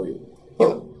save it for you.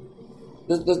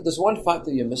 There's one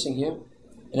factor you're missing here,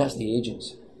 and that's the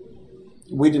agents.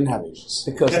 We didn't have agents.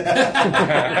 Because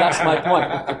that's my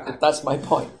point. That's my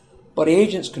point. But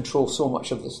agents control so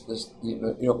much of this.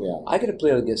 I get a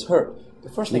player that gets hurt. The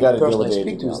first thing the person I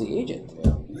speak to is the agent.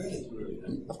 Yeah. Really?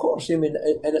 Of course, and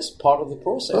it's part of the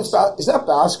process. Is that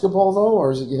basketball, though,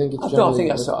 or is it? You think it's? No, I think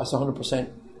that's 100%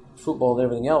 football and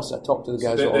everything else. I talk to the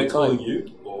guys all the time. They're calling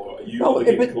you, or are you? No,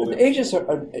 but the agents they're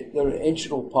an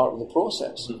integral part of the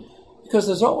process, because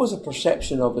there's always a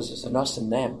perception of us as an us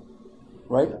and them,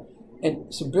 right?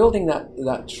 And so building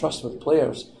that trust with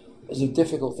players is a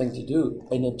difficult thing to do,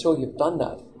 and until you've done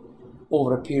that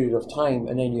over a period of time,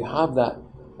 and then you have that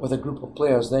with a group of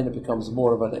players, then it becomes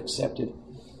more of an accepted.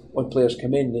 When players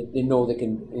come in, they know they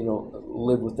can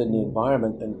live within the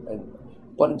environment.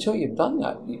 But until you've done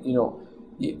that,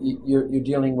 you're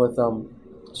dealing with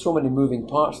so many moving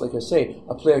parts. Like I say,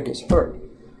 a player gets hurt,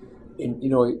 and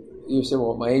you say,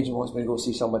 well, my agent wants me to go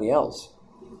see somebody else.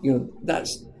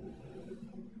 That's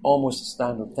almost a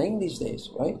standard thing these days,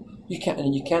 right? You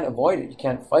can't avoid it. You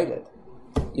can't fight it.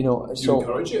 Do you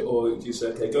encourage it, or do you say,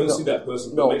 okay, go and see that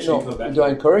person, but make sure you come back? Do I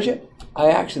encourage it?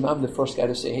 I'm the first guy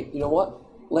to say, hey, you know what?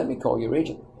 Let me call your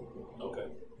agent. Okay.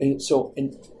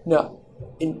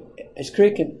 As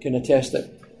Craig can attest, that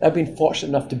I've been fortunate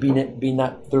enough to be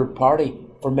that third party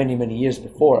for many, many years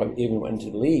before I even went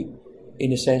into the league,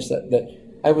 in the sense that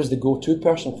I was the go-to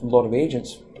person from a lot of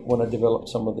agents when I developed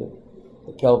some of the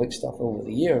pelvic stuff over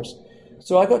the years.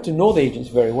 So I got to know the agents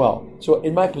very well. So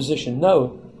in my position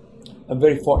now, I'm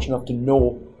very fortunate enough to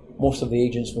know most of the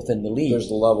agents within the league. There's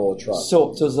the level of trust.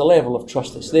 So there's a level of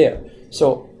trust that's there.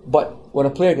 But when a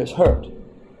player gets hurt,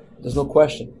 there's no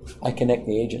question, I connect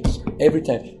the agents every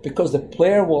time, because the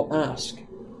player will ask,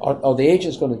 are the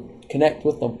agents going to connect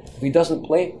with them? If he doesn't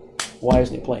play, why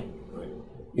isn't he playing?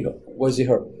 Was he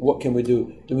hurt? What can we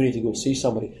do? Do we need to go see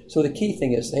somebody? So the key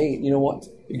thing is, hey, you know what?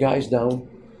 Your guy's down.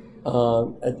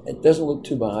 It doesn't look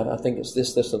too bad. I think it's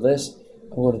this, or this.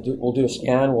 We'll do a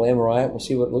scan. We'll MRI it. We'll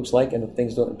see what it looks like. And if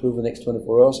things don't improve in the next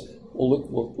 24 hours, we'll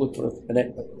look for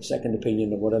a second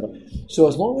opinion or whatever. So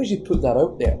as long as you put that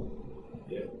out there,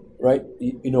 right?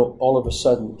 All of a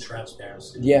sudden,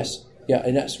 transparency. Yes, yeah,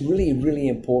 and that's really, really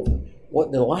important.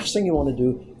 The last thing you want to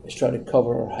do is try to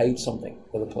cover or hide something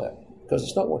with a player, because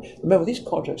it's not worth. Remember, these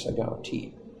contracts are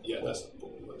guaranteed. Yeah, that's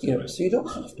important. So you don't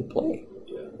have to play.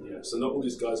 Yeah. So not all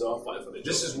these guys are fighting for their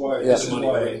This jobs. is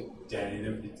why,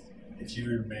 Danny, if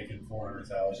you were making $400,000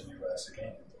 US a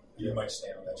game, you might stay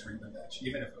on that treatment bench,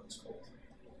 even if it was cold.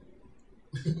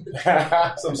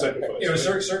 Some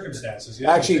sacrifice. Circumstances.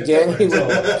 Yeah. Actually, Danny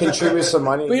will contribute some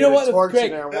money. But you know what,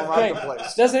 Craig,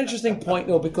 place. That's an interesting point,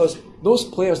 though, because those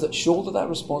players that shoulder that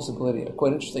responsibility are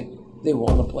quite interesting. They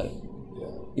want to play.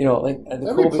 Yeah. Like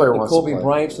the Kobe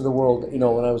Bryants of the world.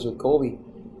 When I was with Kobe,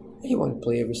 he wanted to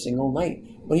play every single night.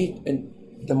 And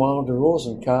DeMar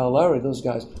DeRozan, Kyle Lowry, those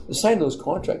guys, they signed those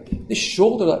contracts. They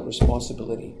shoulder that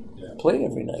responsibility. Play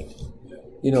every night.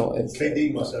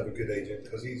 KD must have a good agent,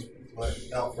 because he's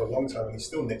out for a long time and he's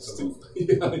still next to him.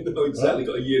 Yeah, I know exactly.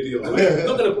 Got a year deal. Right?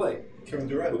 Not going to play. Kevin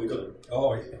Durant.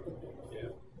 Oh, yeah.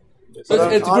 It's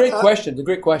a great question. It's a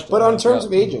great question. But on terms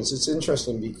of agents, it's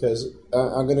interesting because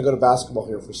I'm going to go to basketball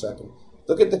here for a second.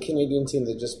 Look at the Canadian team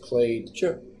that just played.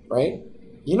 Sure. Right?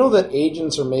 You know that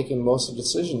agents are making most of the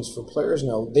decisions for players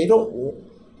now. They don't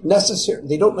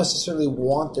necessarily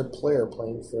want their player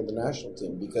playing for the national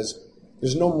team because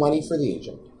there's no money for the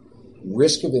agent,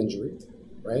 risk of injury,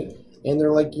 right? And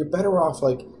they're like, you're better off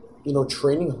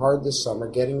training hard this summer,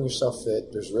 getting yourself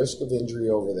fit. There's risk of injury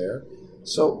over there.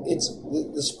 So it's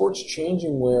the sport's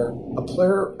changing where a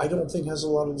player, I don't think, has a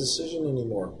lot of decision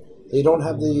anymore. They don't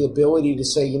have the ability to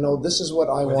say, this is what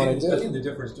I want to do. I think the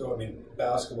difference,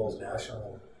 basketball's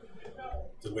national,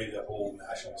 the way the whole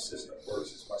national system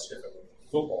works is much different than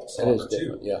football, soccer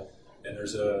too. Yeah. And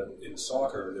in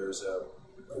soccer, there's a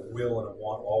will and a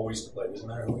want always to play. It doesn't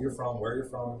matter who you're from, where you're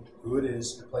from, who it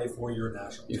is, to play for your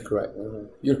national team. You're correct. Mm-hmm.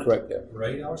 You're correct there.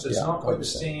 Right, so it's not quite the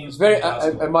same. It's very,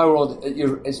 in my world,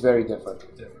 it's very different.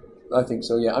 I think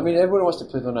so, yeah. I mean, everyone wants to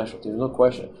play for the national team, no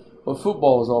question. But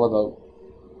football is all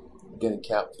about getting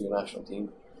capped for your national team.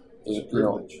 It's a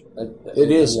privilege.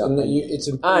 It is. Yeah. It's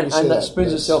important and that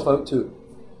spins itself out to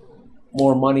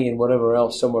more money and whatever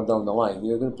else somewhere down the line.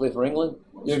 You're going to play for England,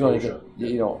 you're going to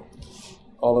get,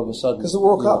 all of a sudden. Because the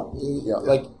World Cup,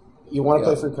 you want to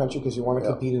play for your country because you want to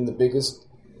compete in the biggest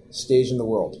stage in the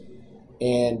world.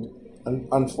 And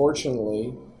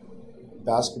unfortunately,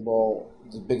 basketball,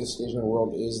 the biggest stage in the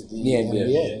world is the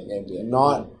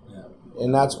NBA.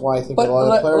 And that's why I think a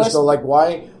lot of players go like,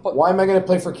 why am I going to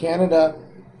play for Canada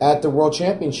at the World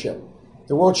Championship?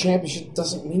 The World Championship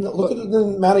doesn't mean that. Look at the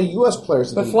amount of U.S.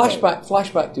 players. But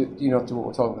flashback to to what we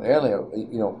were talking about earlier.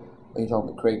 When you're talking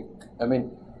about Craig, I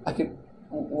mean,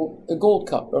 the Gold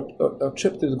Cup, our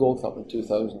trip through the Gold Cup in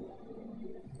 2000.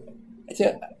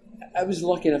 I was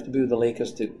lucky enough to be with the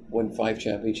Lakers to win 5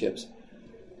 championships,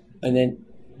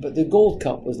 but the Gold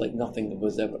Cup was like nothing that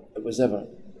was ever. It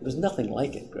was nothing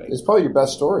like it, Greg. It's probably your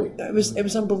best story. It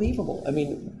was unbelievable. I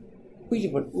mean, we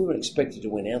weren't expected to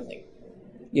win anything.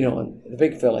 and the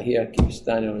big fella here keeps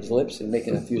standing on his lips and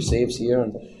making a few saves here,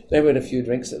 and then we had a few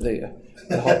drinks at the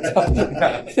hot tub.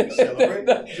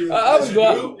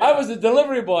 I was the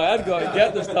delivery boy. I'd go and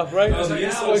get the stuff, right? A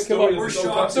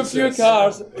few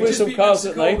cars, play some cars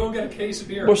at night. Go get a case of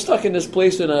beer. We're stuck in this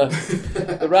place in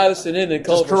the Radisson Inn in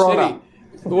Culver City.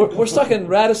 We're stuck in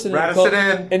Radisson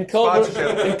in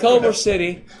Culver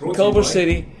City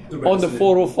on the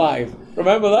 405.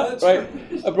 Remember that, right?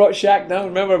 I brought Shaq down.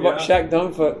 Remember, I brought Shaq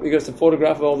down we got some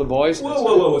photograph of all the boys.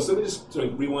 Whoa! So let me just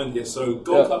rewind here. So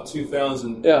Gold Cup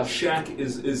 2000. Shaq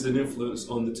is an influence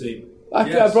on the team.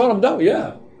 I brought him down.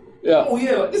 Yeah. Oh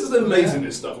yeah, this is amazing.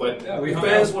 This stuff. Like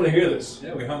fans want to hear this.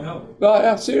 Yeah, we hung out.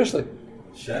 Yeah, seriously.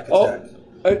 Shaq attack.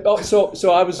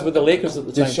 So I was with the Lakers at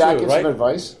the time. Did Shaq too, give right? some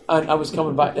advice? And I was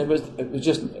coming back. It was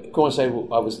just coincide.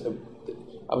 I was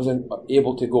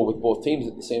able to go with both teams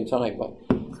at the same time.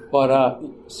 But I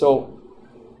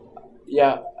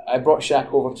brought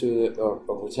Shaq over to our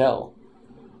hotel,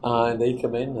 and they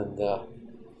come in, and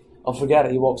I'll forget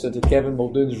it. He walks into Kevin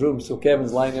Muldoon's room, so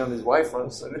Kevin's lying there on his wife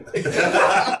runs.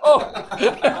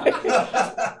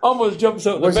 Almost jumps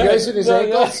out of the bed. Was he icing his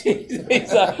ankles?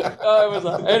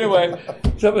 Anyway,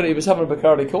 he was having a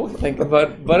Bacardi Coke, I think.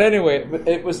 But anyway,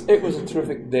 it was a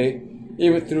terrific day. He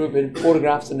went through it,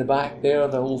 photographs in the back there,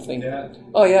 the whole thing. Yeah.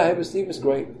 Oh yeah, he was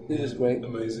great. He was great.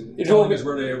 Amazing. He drove me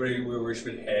where we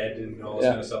should head and all this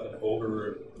kind of stuff. And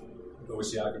Holger, who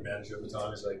was the Siakam manager at the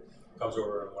time, is like comes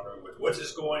over and wondering what's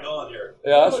just going on here.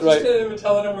 Yeah, that's right. Just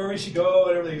telling him where we should go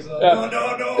and everything. He's like, no.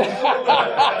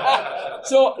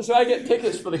 So I get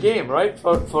tickets for the game, right?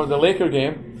 For the Laker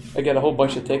game, I get a whole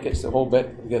bunch of tickets, the whole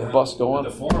bit. We get a bus going.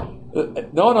 The Forum.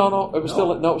 No. It was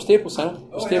still it was Staples Center.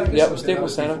 It was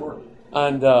Staples Center.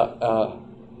 And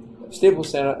Staples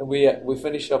Center, and we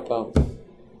finished up.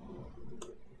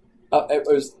 It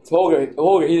was Holger.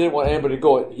 He didn't want anybody to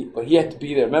go, but he had to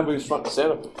be there. Remember, he was front and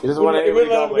center. He doesn't want anybody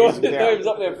to go. He was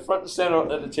up there, front and center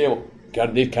at the table.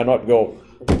 They cannot go.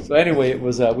 So anyway, it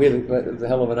was we had a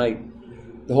hell of a night.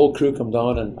 The whole crew come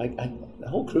down, and the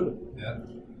whole crew. Yeah.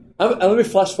 Let me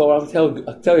flash forward.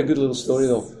 I'll tell you a good little story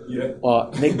though. Yeah.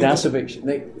 Nick Dasovic.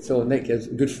 Nick is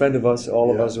a good friend of us, all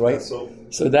of us, right? So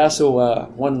Dasso,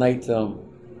 one night,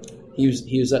 he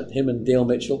was at him and Dale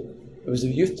Mitchell. It was a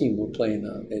youth team were playing.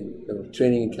 They were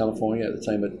training in California at the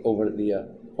time, over at the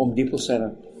Home Depot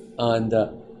Center, and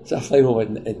so I fly over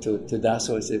to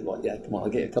Dasso and said, "Well, yeah, come on, I'll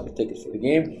get you a couple of tickets for the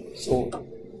game." So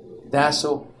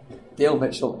Dasso, Dale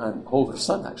Mitchell, and Holger's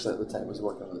son actually at the time was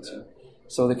working on the team.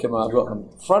 So they come out, I brought them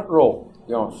front row.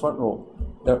 Front row.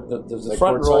 There's the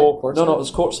front row. No, it was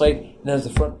courtside. And there's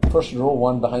the first row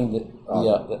one behind the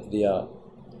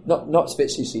not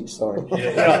Spitzy seats. Sorry. No,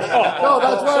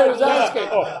 that's what I was asking.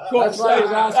 That's what I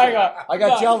was asking. I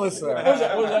got jealous there. Was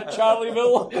that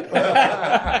Charlieville?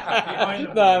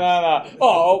 No.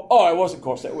 Oh, it wasn't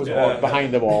courtside. It was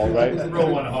behind the wall, right? Row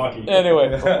one hockey.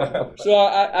 Anyway, so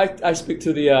I speak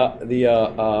to the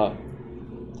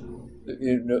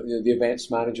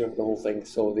events manager of the whole thing.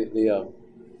 So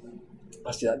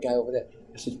I see that guy over there.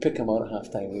 I said, pick him on at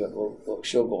halftime. We got a little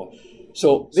show going.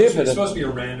 So they've had it's supposed to be a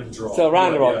random draw. So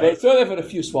So they've had a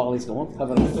few swallies going,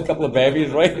 having a couple of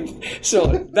babies, right? So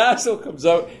Dasso comes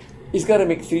out. He's got to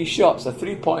make 3 shots: a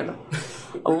 3-pointer,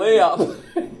 a layup,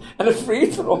 and a free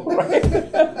throw, right?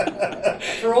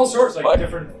 For all sorts of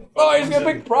different. Oh, he's got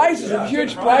big prizes,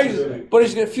 huge prizes. But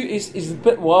he's got a few. He's a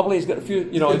bit wobbly. He's got a few.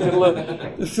 He's got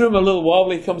they threw him a little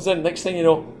wobbly. He comes in. Next thing you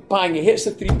know, bang! He hits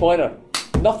the 3-pointer.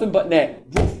 Nothing but net.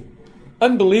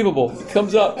 Unbelievable. He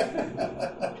comes up,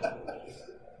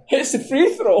 hits the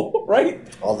free throw. Right.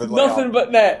 Nothing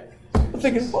but net. I'm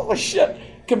thinking, what the shit?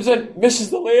 Comes in, misses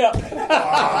the layup.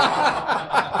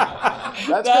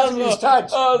 That's because of his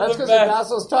touch. That's because of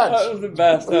Dasso's touch. That was the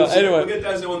best. Anyway, we'll get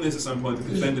Dasso on this at some point to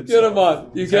defend himself. Get him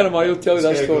on. You get him on. He'll tell you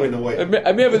that story.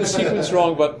 I may have the sequence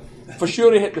wrong, but for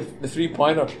sure he hit the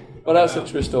 3-pointer. But that's a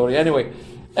true story. Anyway,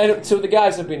 so the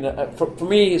guys have been. For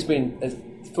me,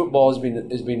 football has been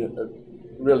a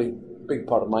really big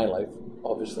part of my life,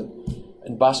 obviously,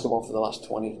 and basketball for the last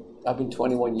 20. I've been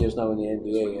 21 years now in the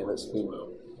NBA, and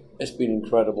it's been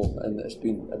incredible, and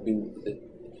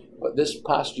but this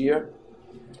past year,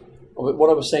 what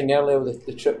I was saying earlier with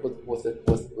the trip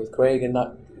with Craig and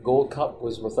that Gold Cup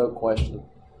was without question.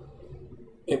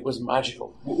 It was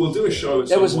magical. We'll do a show.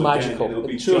 It was magical.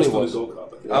 It truly was. Gold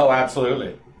Cup. Oh,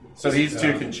 absolutely. So these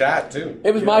two can chat too.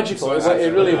 It was magical.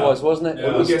 It really was, wasn't it?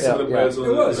 We'll get some of the players on.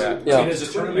 It was. Yeah. I mean, there's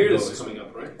a tournament coming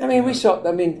up, right?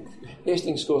 I mean,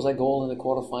 Hastings scores that goal in the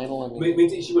quarterfinal. I mean,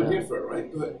 you weren't here for it,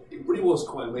 right? But it really was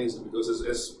quite amazing because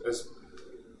as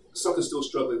soccer's still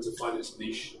struggling to find its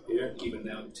niche here, even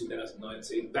now in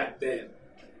 2019. Back then,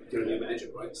 can only imagine,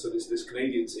 right? So this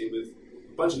Canadian team with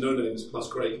a bunch of no-names plus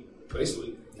Craig,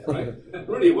 basically, right?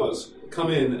 Really it was. Come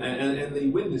in and they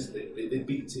win this thing. They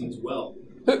beat teams well.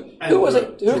 Who was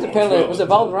it? Who was the penalty? Was it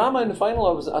Valderrama in the final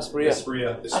or was it Asprilla?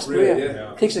 Asprilla,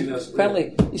 yeah. Takes a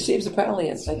penalty. He saves the penalty.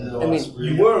 I mean,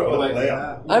 you were like,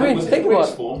 I mean, think about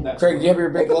it. Craig, do you have your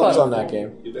big gloves on that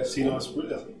game? Tino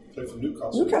Asprilla played for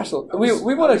Newcastle. Newcastle.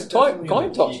 We won a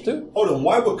coin toss too. Hold on,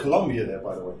 why were Colombia there,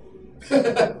 by the way?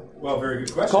 Well, very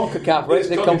good question. CONCACAF, right?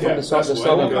 They come from the southern.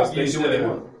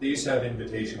 They used to have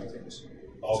invitational teams.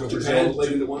 So Japan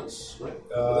played it once,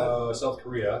 right? South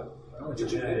Korea.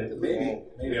 Japan,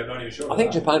 maybe. I'm not even sure. I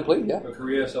think Japan played, yeah. But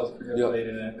Korea, South Korea played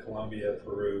in it. Colombia,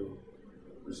 Peru,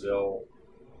 Brazil,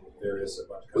 various a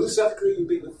bunch of countries. Was it South Korea who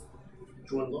beat the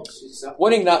drawing loss?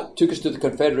 Winning that took us to the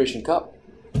Confederation Cup.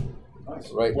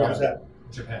 Nice. Right. Where was that?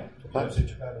 Japan. Japan. In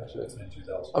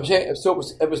 2000. I'm saying so.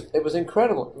 It was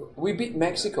incredible. We beat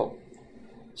Mexico,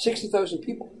 60,000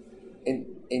 people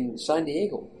in San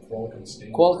Diego.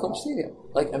 Qualcomm Stadium.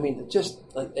 Like, I mean, just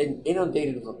like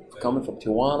inundated coming from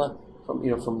Tijuana,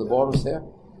 from the borders there,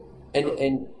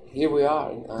 and here we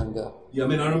are. And yeah, I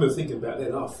mean, I remember thinking about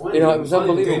that. Finally, it was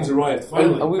unbelievable. Games arrived.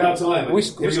 Finally, and about time. We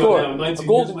scored a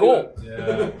golden goal,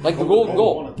 like the golden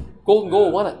goal. Golden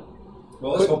goal won it.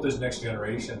 Well, let's hope this next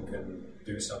generation can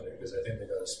do something because I think they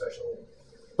got a special.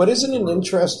 But isn't it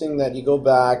interesting that you go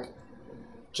back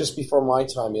just before my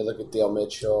time? You look at Dale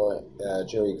Mitchell,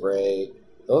 Jerry Gray.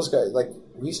 Those guys, like,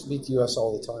 we used to beat the U.S.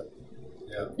 all the time.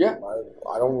 Yeah.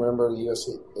 I don't remember the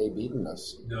USA beating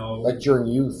us. No. Like during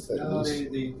youth, at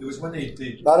least. It was when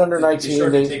they not under 19. They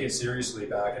started to take it seriously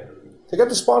back. They got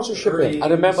the sponsorship in. I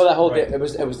remember that whole day. It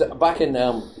was back in.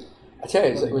 I tell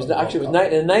you, it was in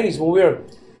the 90s when we were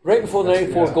right before the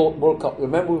 '94 World Cup.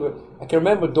 I can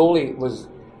remember Dolly was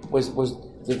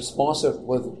the sponsor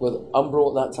with Umbro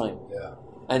at that time. Yeah.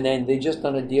 And then they just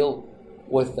done a deal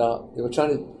with they were trying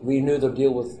to renew their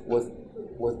deal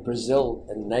with Brazil,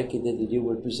 and Nike did the deal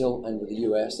with Brazil and with the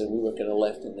US, and we were kind of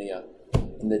left in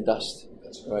the dust.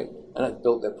 That's right. And it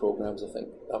built their programs. I think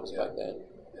that was back then.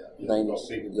 Got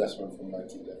big investment from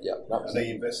Nike there. Yeah. And they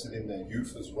invested in their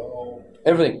youth as well.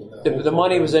 Everything. The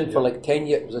money was in for like 10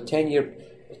 years. It was a 10-year,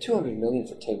 $200 million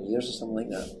for 10 years or something like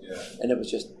that. Yeah. And it was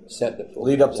just set the program.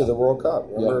 Lead up to the World Cup.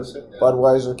 Remember,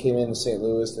 Budweiser came in St.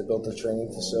 Louis. They built the training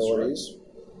facilities.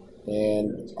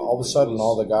 And all of a sudden,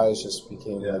 all the guys just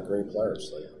became like great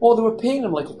players. Well, they were paying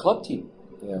them like a club team.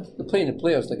 Yeah, they're paying the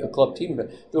players like a club team,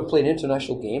 but they were playing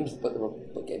international games, but they were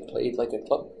getting played like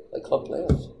club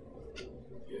players.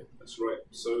 Yeah, that's right.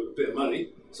 So a bit of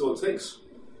money, that's all it takes,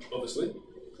 obviously.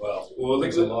 Well,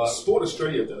 like Sport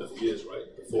Australia have done it for years,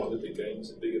 right? Before Olympic Games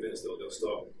and big events, they'll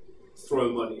start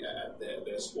throwing money at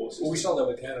their sports. Well, we saw that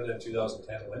with Canada in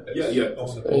 2010 Olympics. Yeah.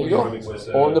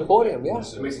 On the podium, yeah.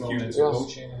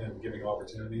 Coaching and giving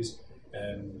opportunities,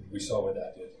 and we saw what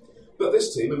that did. But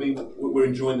this team, I mean, we're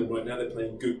enjoying them right now. They're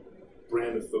playing good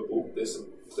brand of football. There's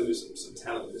some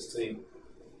talent in this team.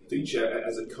 Feature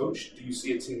as a coach, do you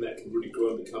see a team that can really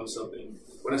grow and become something?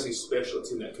 When I say special, a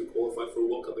team that could qualify for a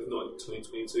World Cup, if not in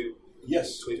 2022.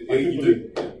 Yes, you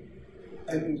do. Yeah.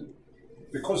 And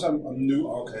because I'm new,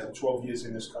 I'm 12 years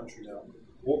in this country now.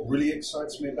 What really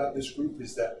excites me about this group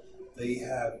is that they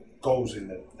have goals in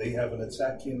them. They have an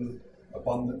attacking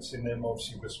abundance in them.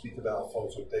 Obviously, we'll speak about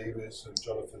Alphonso Davies and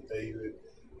Jonathan David,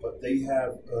 but they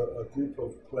have a group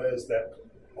of players that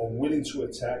are willing to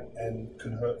attack and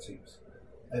can hurt teams.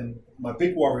 And my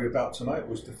big worry about tonight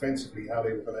was defensively how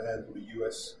they were going to handle the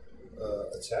US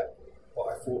attack. But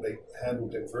I thought they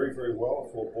handled them very, very well.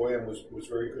 I thought Boyan was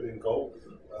very good in goal.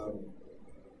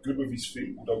 Good with his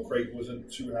feet, although Craig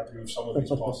wasn't too happy with some of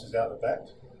his passes out the back.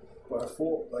 But I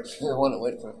thought, I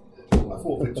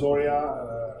thought Victoria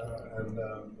and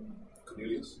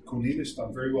Cornelius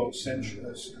done very well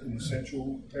in the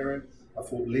central pairing. I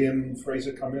thought Liam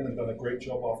Fraser come in and done a great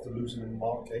job after losing in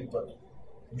Mark Gay, but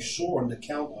you saw on the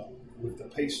counter with the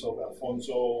pace of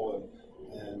Alfonso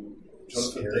and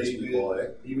Jonathan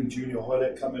David, even Junior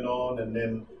Hoylett coming on, and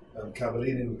then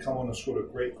Cavallini would come on and scored a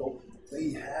great goal.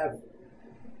 They have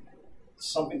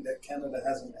something that Canada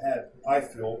hasn't had, I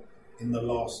feel, in the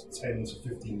last 10 to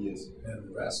 15 years. And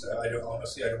the rest, I don't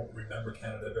remember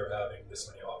Canada ever having this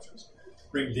many options.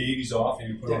 Bring Davies off and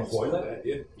you put on Hoylett.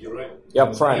 Yeah, you're right. Yeah,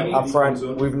 up front,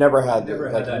 we've never had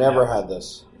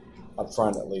this. Up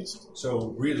front, at least.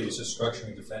 So really, it's just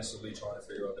structuring defensively, trying to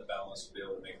figure out the balance to be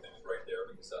able to make things right there,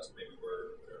 because that's maybe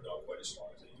where they're not quite as strong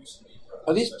as they used to be.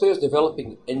 Are these players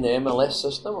developing in the MLS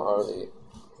system, or are they?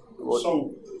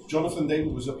 So Jonathan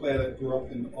David was a player that grew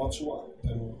up in Ottawa,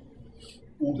 and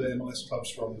all the MLS clubs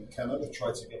from Canada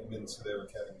tried to get him into their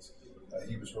academies.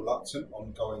 he was reluctant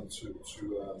on going to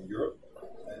Europe,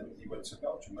 and he went to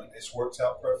Belgium, and it's worked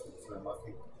out perfectly for him. I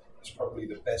think it's probably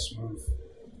the best move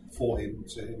for him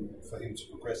to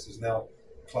progress. There's now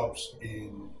clubs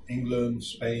in England,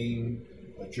 Spain,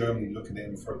 Germany looking at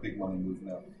him for a big money move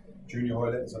now. Junior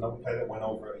Hoylett is another player that went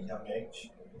over at a young age.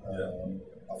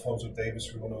 Alphonso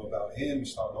Davies, we all know about him. He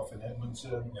started off in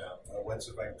Edmonton, went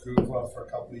to Vancouver for a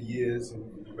couple of years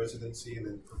in the residency, and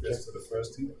then progressed to the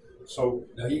first team. So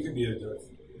now he could be the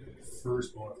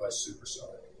first bona fide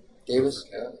superstar. Davis,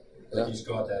 He's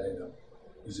got that in him.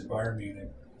 He's at Bayern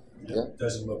Munich.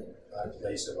 Doesn't look out of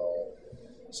place at all.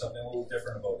 Something a little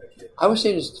different about the kid. I was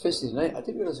saying his fist tonight. I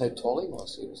didn't realize how tall he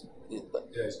was. He's got.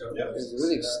 He's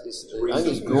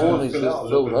grown. He's just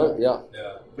filled out.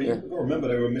 But you've got to remember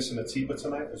they were missing Atiba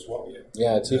tonight as well.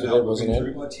 Yeah, Atiba wasn't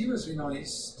in. Well, Atiba's,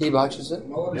 he's T-Boxes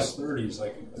well in his 30s,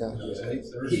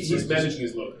 He's managing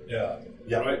his look. Yeah.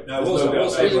 Right? Now,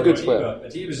 he's a good player.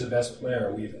 Atiba's the best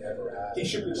player we've ever had. He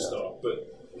should be the star,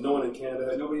 but no one in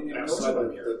Canada, nobody knows about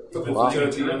about him. the football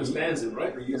fraternity understands him,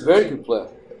 right? He's a very good player.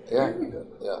 Yeah.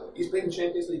 He's played in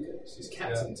Champions League games. He's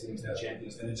captain teams in the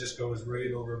Champions League. And it just goes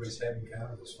right over his head in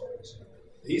Canada as far as.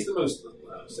 He's the most,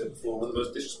 I've said before, one of the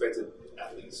most disrespected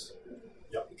athletes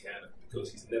in Canada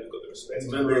because he's never got the respect.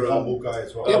 He's a very humble guy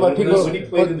as well. Yeah, but people, when he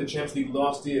played in the Champions League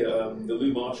last year, the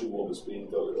Lou Marshall Award was being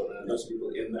voted on, and those people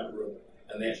in that room,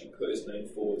 and they actually put his name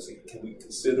forward, saying, "Can we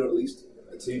consider at least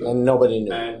a team?" And nobody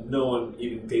knew. And no one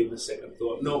even gave him a second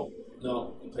thought. No,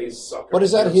 he plays soccer. But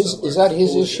is that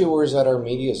his issue or is that our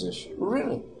media's issue?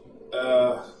 Really?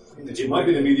 It might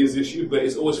be the media's issue, but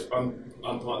it's always I'm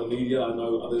part of the media. I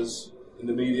know others in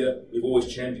the media. We've always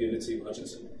championed Atiba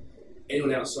Hutchinson.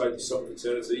 Anyone outside the soccer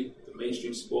fraternity, the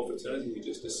mainstream sport fraternity, who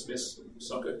just dismiss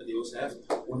soccer, and the Eagles have,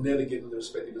 will never give them the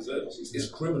respect he deserves. It's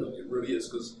criminal. It really is,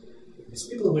 because these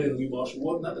people are winning the Lou Marshall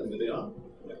Award, not who they are.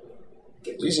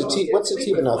 What's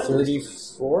Atiba now?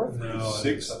 34? No,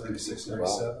 36, 37.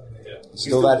 Wow.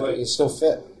 He's still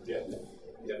fit. Yeah.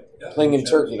 Playing in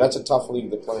Turkey, that's a tough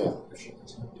league to play in.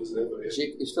 He's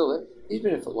still there. He's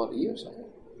been in for a lot of years, I think.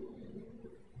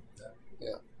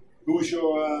 Who was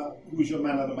your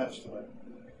man of the match tonight?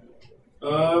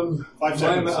 5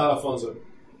 seconds. Alfonso.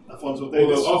 Alfonso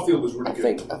Davies. Although our field was really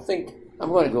good. I think I'm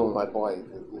going to go with my boy,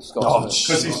 Scott.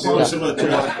 Because he's so similar to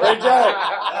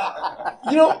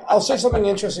I'll say something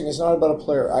interesting. It's not about a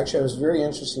player. Actually, I was very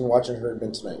interested in watching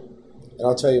Herdman tonight. And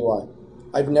I'll tell you why.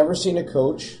 I've never seen a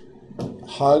coach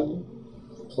hug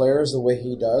players the way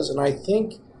he does. And I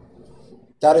think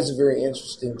that is a very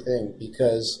interesting thing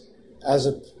because as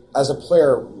a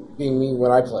player, being me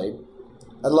when I played,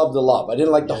 I loved the love. I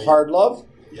didn't like the hard love,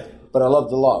 but I loved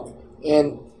the love.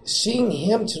 And seeing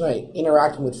him tonight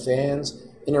interacting with fans,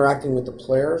 interacting with the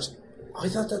players, I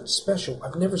thought that's special.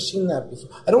 I've never seen that before.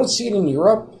 I don't see it in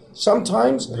Europe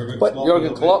sometimes, but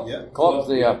Jurgen Klopp. Yeah.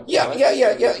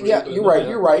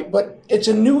 You're right. But it's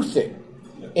a new thing,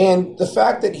 and the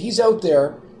fact that he's out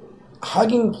there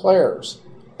hugging players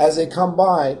as they come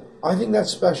by, I think that's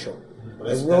special.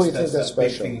 I really think that's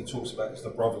special. The big thing he talks about is the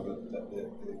brotherhood.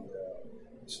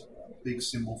 It's a big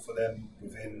symbol for them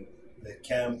within their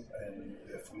camp and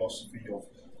their philosophy of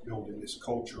building this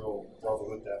cultural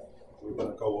brotherhood that we're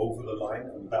going to go over the line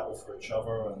and battle for each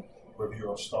other. And whether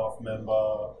you're a staff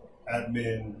member,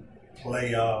 admin,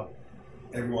 player,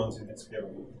 everyone's in it together.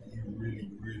 You really.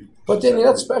 But then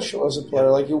that's special as a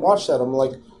player. Like you watch that, I'm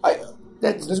like,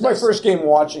 this is my first game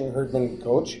watching Herdman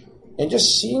coach, and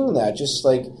just seeing that, just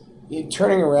like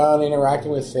turning around,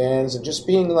 interacting with fans, and just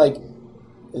being like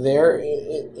there.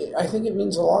 I think it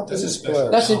means a lot to this player.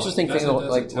 That's an interesting thing.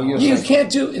 You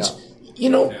can't do it.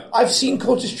 I've seen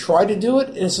coaches try to do it,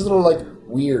 and it's a little like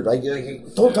weird. Like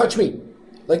don't touch me.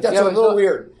 Like that's a little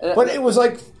weird. But it was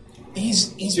like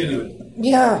he's genuine.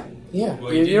 Yeah.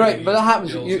 Well, you're right, but that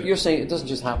happens. You're saying it doesn't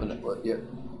just happen in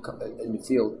the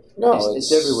field. No,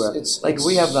 it's everywhere. It's like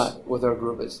we have that with our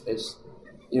group. It's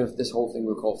this whole thing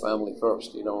we call family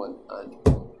first.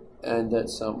 And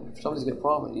that's if somebody's got a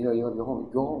problem. You want to go home.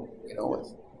 Go home. And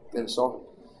get it sorted.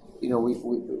 We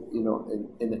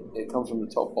and it comes from the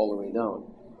top all the way down.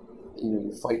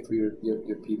 You fight for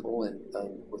your people and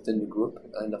within the group,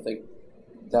 and I think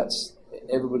that's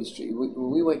everybody's.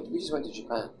 We just went to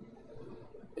Japan.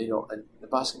 And the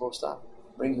basketball staff,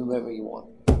 bring whoever you want.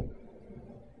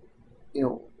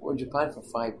 We're in Japan for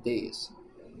 5 days,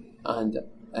 and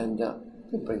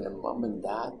we bring in mum and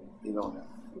dad,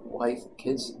 wife,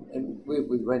 kids, and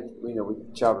we rent. We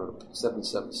charter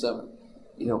 777.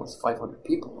 With 500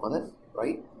 people on it,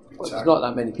 right? Well, there's not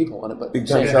that many people on it, but big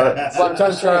time Charlie.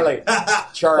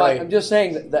 But I'm just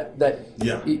saying that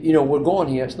we're going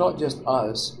here. It's not just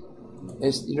us.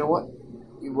 It's what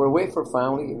we're away for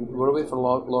family, we're away for a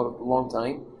long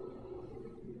time.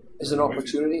 It's an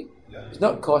opportunity. Yeah. It's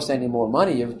not cost any more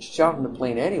money. You're chartering the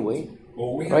plane anyway.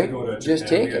 Well, we had right? to go to Japan. Just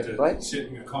take we had it, to right? sit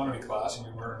in economy class, and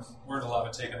we weren't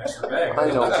allowed to take an extra bag. I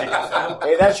know.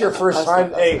 Hey, that's your first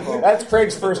time. Hey, that's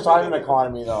Craig's first time in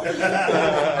economy, though. We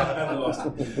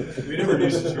never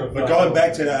used to. But going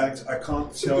back to that, I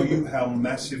can't tell you how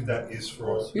massive that is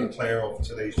for a player of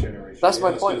today's generation. That's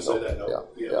my point, though.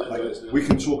 Like, we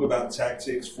can talk about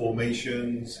tactics,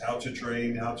 formations, how to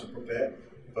train, how to prepare,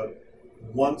 but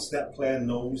once that player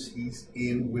knows he's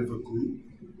in with a group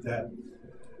that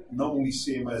not only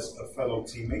see him as a fellow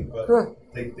teammate, but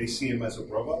they see him as a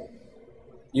brother.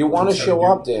 You want to show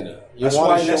up, Danny. That's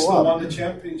why Leicester won the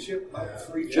championship. Our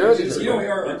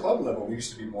club level, we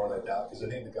used to be more like that because I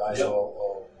think the guys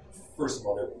all first of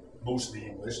all, they're mostly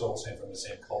English, all came from the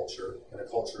same culture and a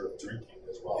culture of drinking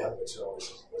as well, which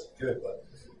always wasn't good. But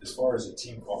as far as a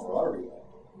team camaraderie,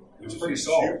 it was pretty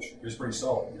solid. It was pretty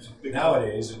solid.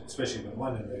 Nowadays, especially in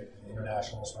London, the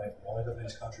internationals, all the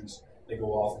different countries, they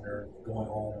go off and they're going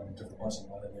home in different parts of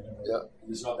London.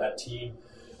 There's not that team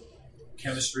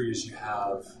chemistry as you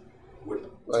have what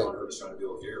John Hurt is trying to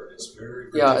build here. It's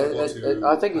very difficult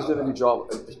I think he's doing a good job.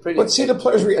 It's pretty. But see, the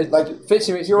players fits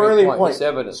him. Your earlier point. It's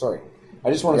evidence. Sorry,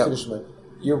 I just want to finish with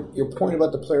your point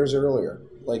about the players earlier.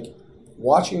 Like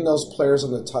watching those players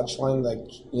on the touchline,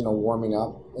 warming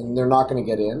up, and they're not going to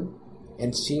get in,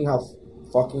 and seeing how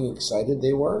fucking excited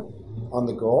they were on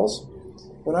the goals.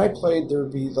 When I played, there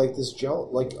would be like this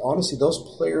honestly, those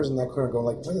players in that corner go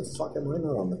like, why the fuck am I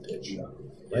not on the pitch?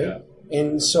 Right? Yeah.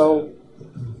 And so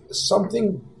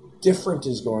something different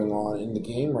is going on in the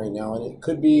game right now, and it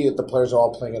could be that the players are all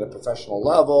playing at a professional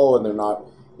level and they're not,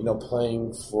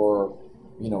 playing for,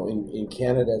 in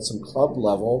Canada at some club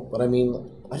level. But I mean,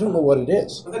 I don't know what it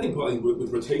is. I think partly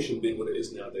with rotation being what it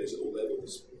is nowadays at all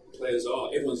levels,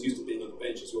 everyone's used to being on the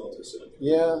bench as well to a certain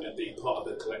degree, and being part of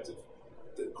the collective,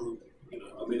 the group.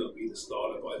 I may not be the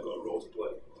starter, but I've got a role to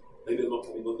play. Maybe I'm not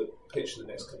coming on the pitch in the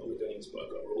next couple of games, but I've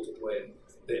got a role to play. And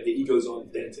the ego's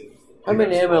aren't denting. How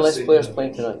many MLS players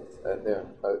playing tonight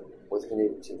with the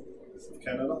Canadian team?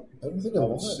 Canada? I don't think I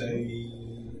would say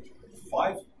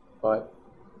 5. 5.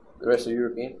 The rest are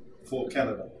European? For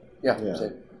Canada. Yeah.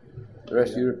 Same. The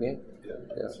rest European? Yeah.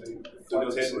 Henry,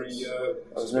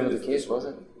 that was never the case, was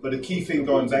it? But the key thing,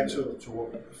 going back to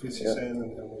what Fitz is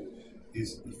saying,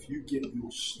 is if you get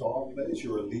your star players,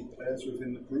 your elite players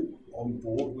within the group on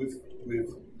board with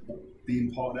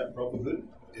being part of that brotherhood,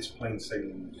 it's plain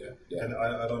sailing. Yeah. And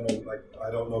I don't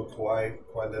know Kawhi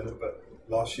Leonard, but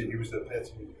last year he was the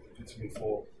epitome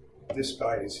for this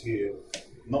guy is here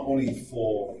not only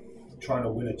for trying to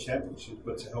win a championship,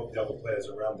 but to help the other players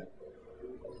around him.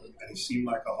 And he seemed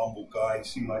like a humble guy. He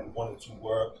seemed like he wanted to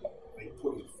work. And he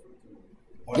put his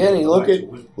Danny, look at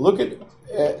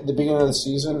the beginning of the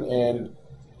season and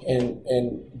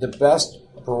the best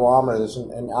barometers,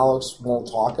 and Alex won't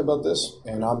talk about this,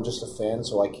 and I'm just a fan,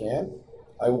 so I can.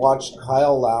 I watched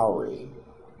Kyle Lowry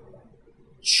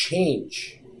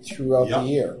change throughout the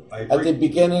year. At the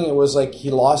beginning, it was like he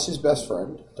lost his best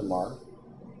friend, DeMar,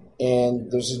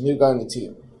 and there's a new guy on the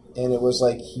team, and it was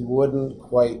like he wouldn't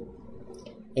quite.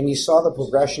 And you saw the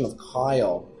progression of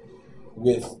Kyle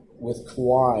with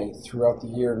Kawhi throughout the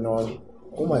year, knowing,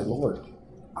 oh my Lord,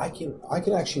 I can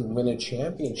actually win a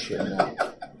championship now.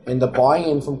 And the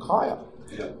buy-in from Kyle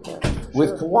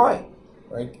with Kawhi,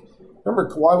 right? Remember,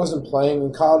 Kawhi wasn't playing,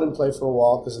 and Kyle didn't play for a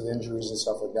while because of injuries and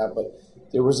stuff like that, but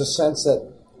there was a sense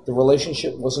that the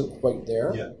relationship wasn't quite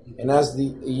there. Yeah. And as the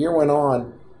year went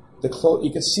on,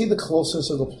 you could see the closeness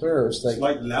of the players. It's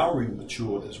like Lowry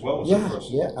matured as well as a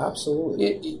person. Yeah,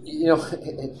 absolutely.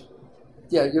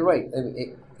 You're right.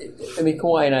 I mean,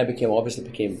 Kawhi and I became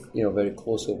very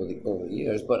close over the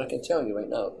years, but I can tell you right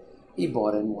now, he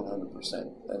bought in 100%.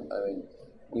 And I mean,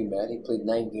 we met. He played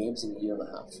 9 games in a year and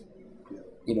a half. Yeah.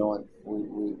 And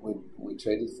we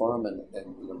traded for him, and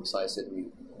Messiah said to me,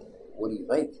 "What do you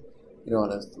think?" And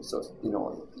I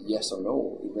yes or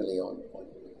no, really on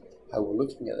how we're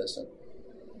looking at this. And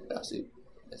I said,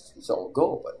 it's all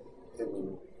go, but I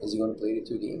mean, is he going to play the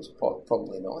 2 games?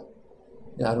 Probably not.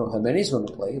 I don't know how many he's going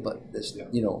to play, but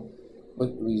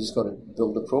we just got to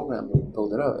build a program and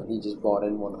build it out. And he just bought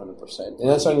in 100%. And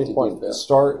that's on your point.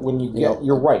 Start when you get.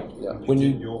 You're right. Yeah. When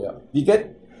you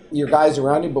get your guys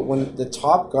around you, but when the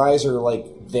top guys are like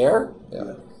there,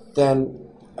 then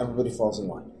everybody falls in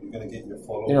line. You're going to get your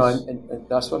followers. And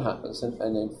that's what happens, and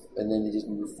then they just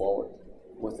move forward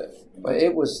with it. But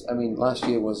it was. I mean, last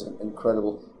year was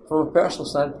incredible from a personal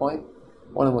standpoint.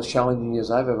 One of the most challenging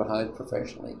years I've ever had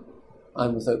professionally.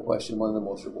 And without question, one of the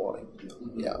most rewarding.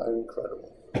 Yeah,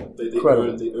 incredible.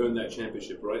 They earned that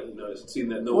championship, right? You know, it's seen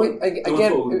that no one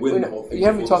again, win the whole thing. you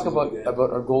haven't talked about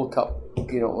our Gold Cup.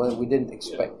 You know, when we didn't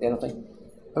expect anything.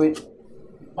 I mean,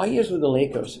 my years with the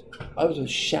Lakers, I was with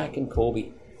Shaq and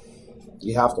Kobe.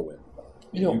 You have to win.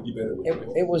 You know, you better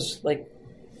win. It was like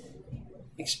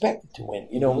expected to win.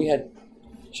 You know, we had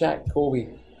Shaq, Kobe,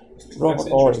 Robert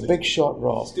Ory, Big Shot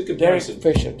Rob, Derek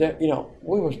Fisher. You know,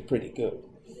 we were pretty good.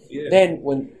 Yeah. Then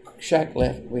when Shaq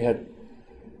left, we had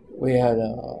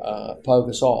Pau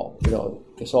Gasol. You know,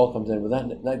 Gasol comes in with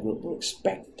that group. We were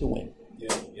expected to win.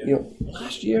 Yeah. You know,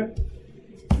 last year,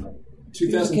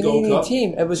 2000 Gold Cup,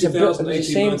 team. It was the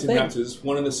same thing. Raptors,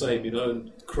 one and the same. You know,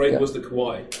 and Craig was the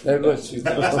Kawhi. It was.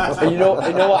 And you know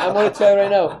what? I'm going to tell you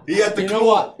right now. He had the claw. You know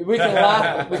what? We can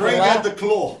laugh. Craig had the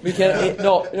claw. We can.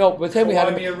 No. By the time we had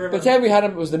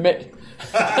him, it was the mitt.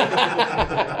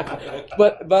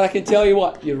 But I can tell you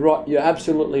what. You're right. You're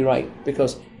absolutely right,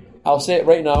 because I'll say it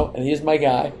right now, and he's my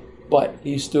guy. But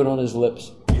he stood on his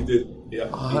lips. He did. Yeah,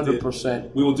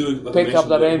 100%. We will do. Like pick up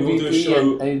that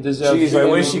MVP, and he deserves. Jeez, I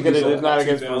wish he could have did that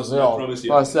against Brazil.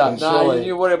 What's that? No,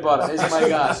 you worry about it. He's my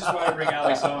guy. This is why I bring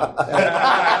Alex on.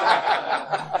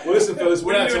 Well, listen, fellas,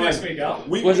 we're out of time. Next week, Al?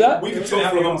 What's that? We could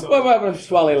talk for a long time. We'll have a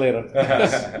swally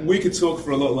later. We could talk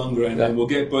for a lot longer, and then we'll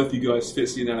get both you guys,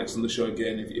 Fitzy and Alex, on the show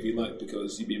again if you like,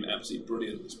 because you've been absolutely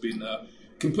brilliant. It's been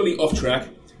completely off track.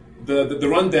 The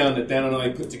rundown that Dan and I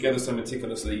put together so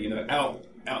meticulously, you know, out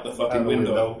the fucking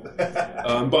window.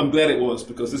 But I'm glad it was,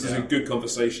 because this is a good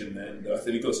conversation, and I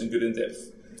think we got some good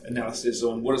in-depth analysis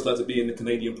on what it's like to be in the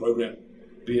Canadian program,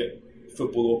 be it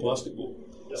football or basketball.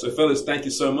 Yep. So, fellas, thank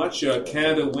you so much.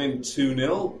 Canada win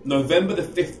 2-0. November the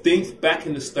 15th, back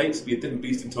in the States, be a different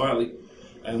beast entirely,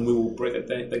 and we will break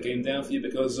that game down for you,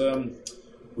 because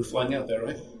we're flying out there,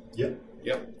 right? Yep.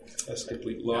 That's a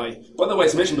complete lie. By the way,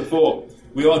 as I mentioned before,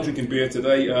 we are drinking beer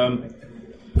today.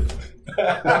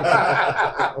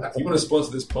 If you want to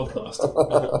sponsor this podcast,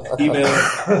 email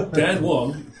Dan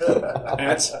Wong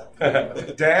at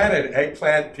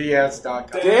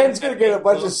Dan@eggplantps.com. Dan's going to get a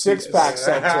bunch of six-packs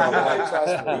sent to him.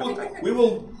 We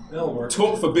will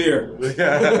talk for beer.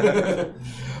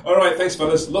 All right, thanks,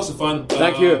 fellas. Lots of fun.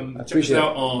 Thank you. Check us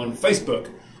out on Facebook,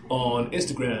 on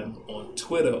Instagram, on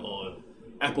Twitter, on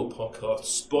Apple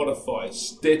Podcasts, Spotify,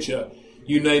 Stitcher,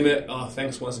 you name it.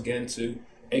 Thanks once again to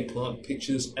Eggplant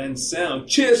Pictures and Sound.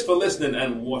 Cheers for listening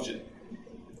and watching.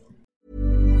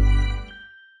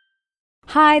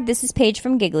 Hi, this is Paige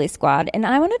from Giggly Squad, and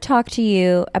I want to talk to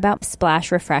you about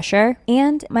Splash Refresher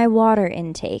and my water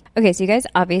intake. Okay, so you guys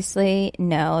obviously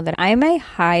know that I'm a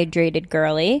hydrated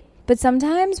girly, but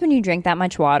sometimes when you drink that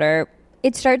much water,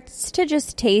 it starts to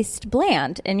just taste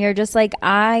bland, and you're just like,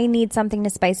 I need something to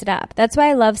spice it up. That's why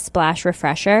I love Splash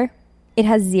Refresher. It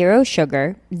has 0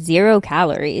 sugar, 0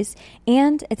 calories,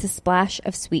 and it's a splash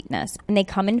of sweetness. And they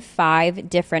come in 5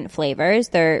 different flavors.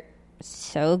 They're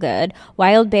so good.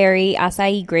 Wild berry,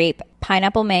 acai grape,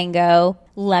 pineapple mango,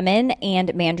 lemon,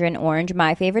 and mandarin orange.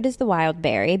 My favorite is the wild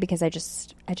berry because I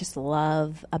just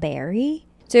love a berry.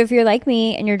 So if you're like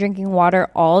me and you're drinking water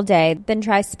all day, then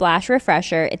try Splash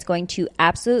Refresher. It's going to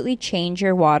absolutely change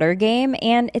your water game,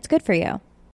 and it's good for you.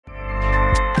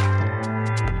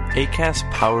 Acast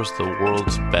powers the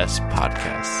world's best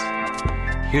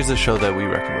podcasts. Here's a show that we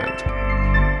recommend.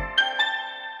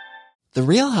 The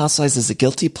Real Housewives is a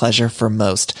guilty pleasure for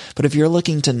most, but if you're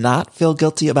looking to not feel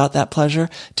guilty about that pleasure,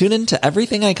 tune in to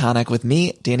Everything Iconic with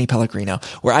me, Danny Pellegrino,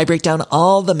 where I break down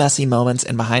all the messy moments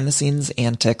and behind-the-scenes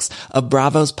antics of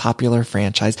Bravo's popular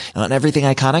franchise. And on Everything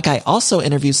Iconic, I also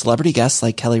interview celebrity guests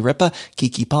like Kelly Ripa,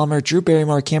 Keke Palmer, Drew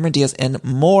Barrymore, Cameron Diaz, and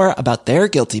more about their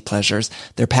guilty pleasures,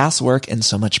 their past work, and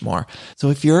so much more. So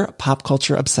if you're pop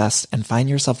culture obsessed and find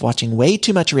yourself watching way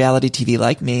too much reality TV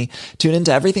like me, tune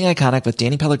into Everything Iconic with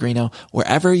Danny Pellegrino,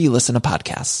 wherever you listen to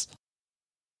podcasts.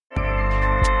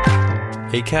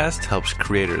 Acast helps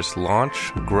creators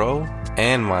launch, grow,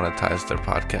 and monetize their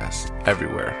podcasts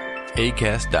everywhere.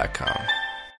 Acast.com.